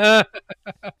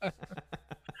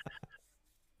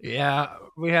 Yeah,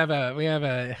 we have a oh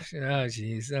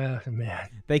jeez, oh man.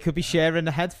 They could be sharing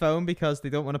a headphone because they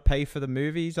don't want to pay for the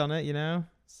movies on it, you know?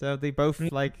 So they both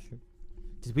like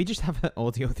did we just have an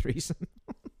audio threesome?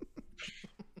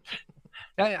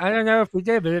 I don't know if we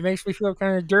did, but it makes me feel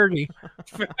kind of dirty.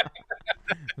 Was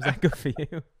that good for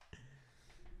you?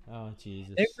 Oh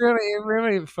Jesus! It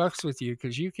really fucks with you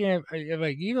because you can't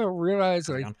like you don't realize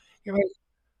like you're like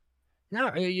no,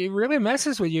 it really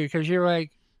messes with you because you're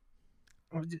like,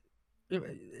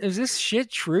 is this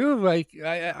shit true? Like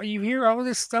you hear all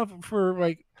this stuff for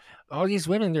like all these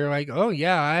women. They're like, oh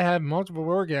yeah, I have multiple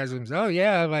orgasms. Oh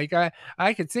yeah, like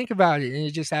I could think about it and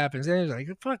it just happens. And it's like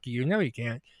fuck you. No, you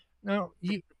can't. No,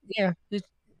 you yeah.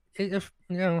 If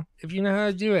you know how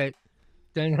to do it,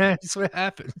 then that's what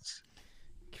happens.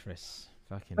 Chris,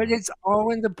 fucking. But it's all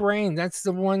in the brain. That's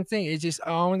the one thing. It's just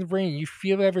all in the brain. You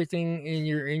feel everything in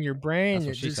your brain.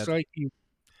 It's just like you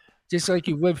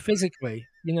would physically.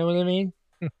 You know what I mean?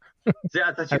 Yeah,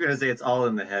 I thought you were gonna say it's all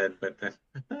in the head, but then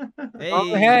all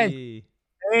the head. Hey,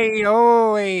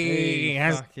 oh, hey,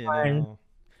 fucking hell.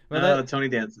 Well, Tony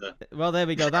Danza. Well, there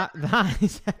we go. That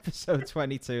is episode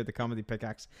 22 of the Comedy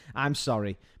Pickaxe. I'm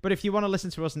sorry. But if you want to listen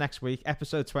to us next week,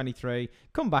 episode 23,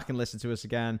 come back and listen to us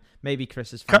again. Maybe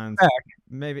Chris's fans...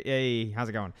 Maybe... Hey, how's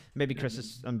it going? Maybe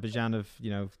Chris and Bajan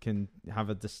can have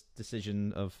a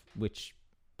decision of which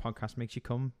podcast makes you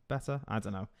come better. I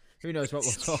don't know. Who knows what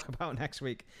we'll talk about next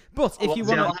week. But if you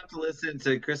want I'll have to listen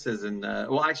to Chris's and...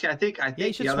 well, actually, I think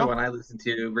the other one I listen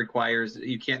to requires...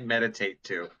 You can't meditate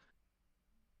to.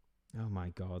 Oh my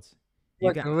God!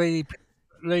 Look, lady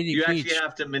you Peach. actually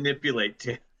have to manipulate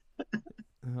too.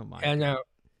 Oh my! I know.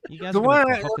 You guys are gonna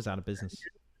put hookers out of business.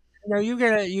 No, you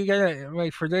gotta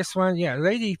like for this one. Yeah,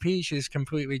 Lady Peach is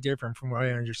completely different from what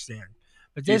I understand.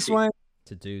 But this one,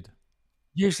 it's a dude.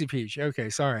 Juicy Peach. Okay,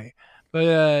 sorry,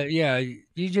 but yeah,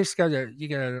 you just gotta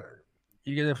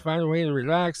find a way to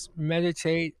relax,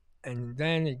 meditate, and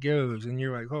then it goes, and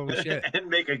you're like, holy shit! And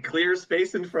make a clear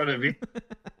space in front of you.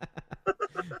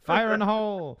 Fire in the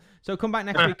hole. So come back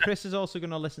next week. Chris is also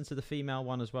going to listen to the female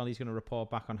one as well. He's going to report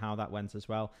back on how that went as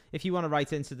well. If you want to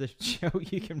write into the show,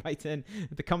 you can write in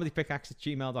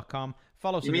thecomedypickaxe@gmail.com.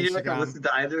 Follow us on Instagram. You mean you can listen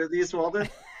to either of these, Walden?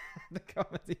 The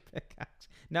Comedy Pickaxe.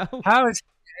 No. How is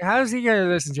he going to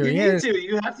listen to it? You need to.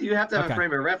 You have to have a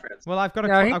frame of reference. Well, I've got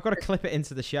to clip it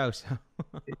into the show. So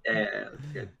yeah, that's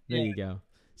good. There you go.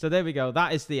 So there we go.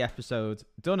 That is the episode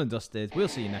done and dusted. We'll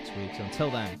see you next week. So until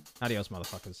then, adios,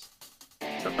 motherfuckers.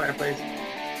 The fireplace.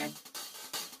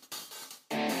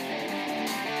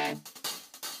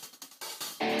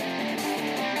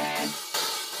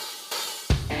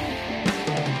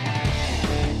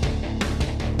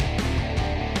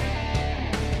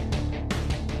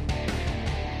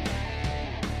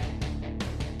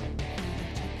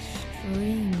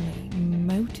 Extremely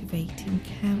motivating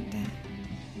countdown.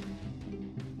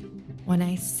 When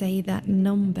I say that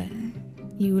number,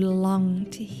 you long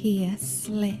to hear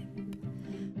slip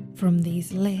from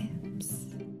these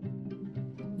lips.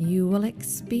 You will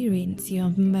experience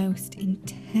your most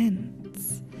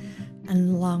intense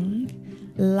and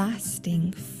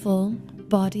long-lasting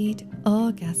full-bodied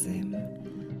orgasm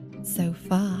so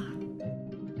far.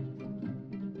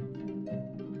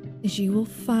 As you will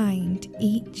find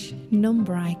each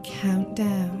number I count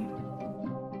down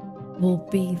will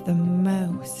be the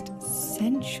most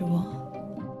sensual,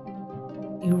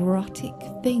 erotic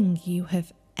thing you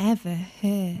have ever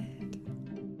heard.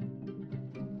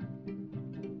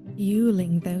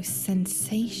 Fueling those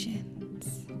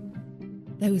sensations,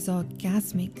 those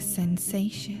orgasmic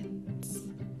sensations.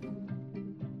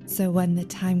 So when the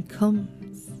time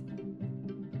comes,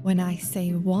 when I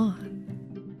say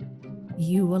 1,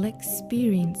 you will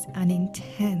experience an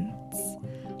intense,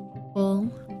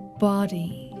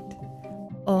 full-bodied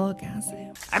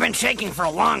orgasm. I've been shaking for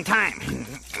a long time.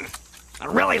 A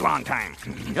really long time.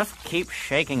 Just keep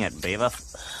shaking it,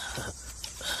 Beavis.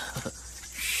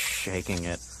 Shaking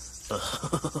it.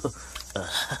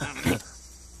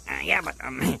 Yeah, but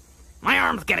my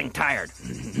arm's getting tired.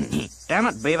 Damn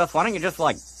it, Beavis, why don't you just,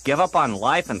 give up on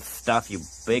life and stuff, you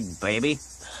big baby?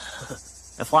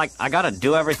 It's like I gotta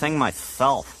do everything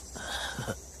myself.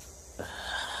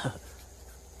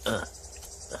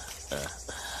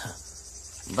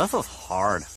 This is hard.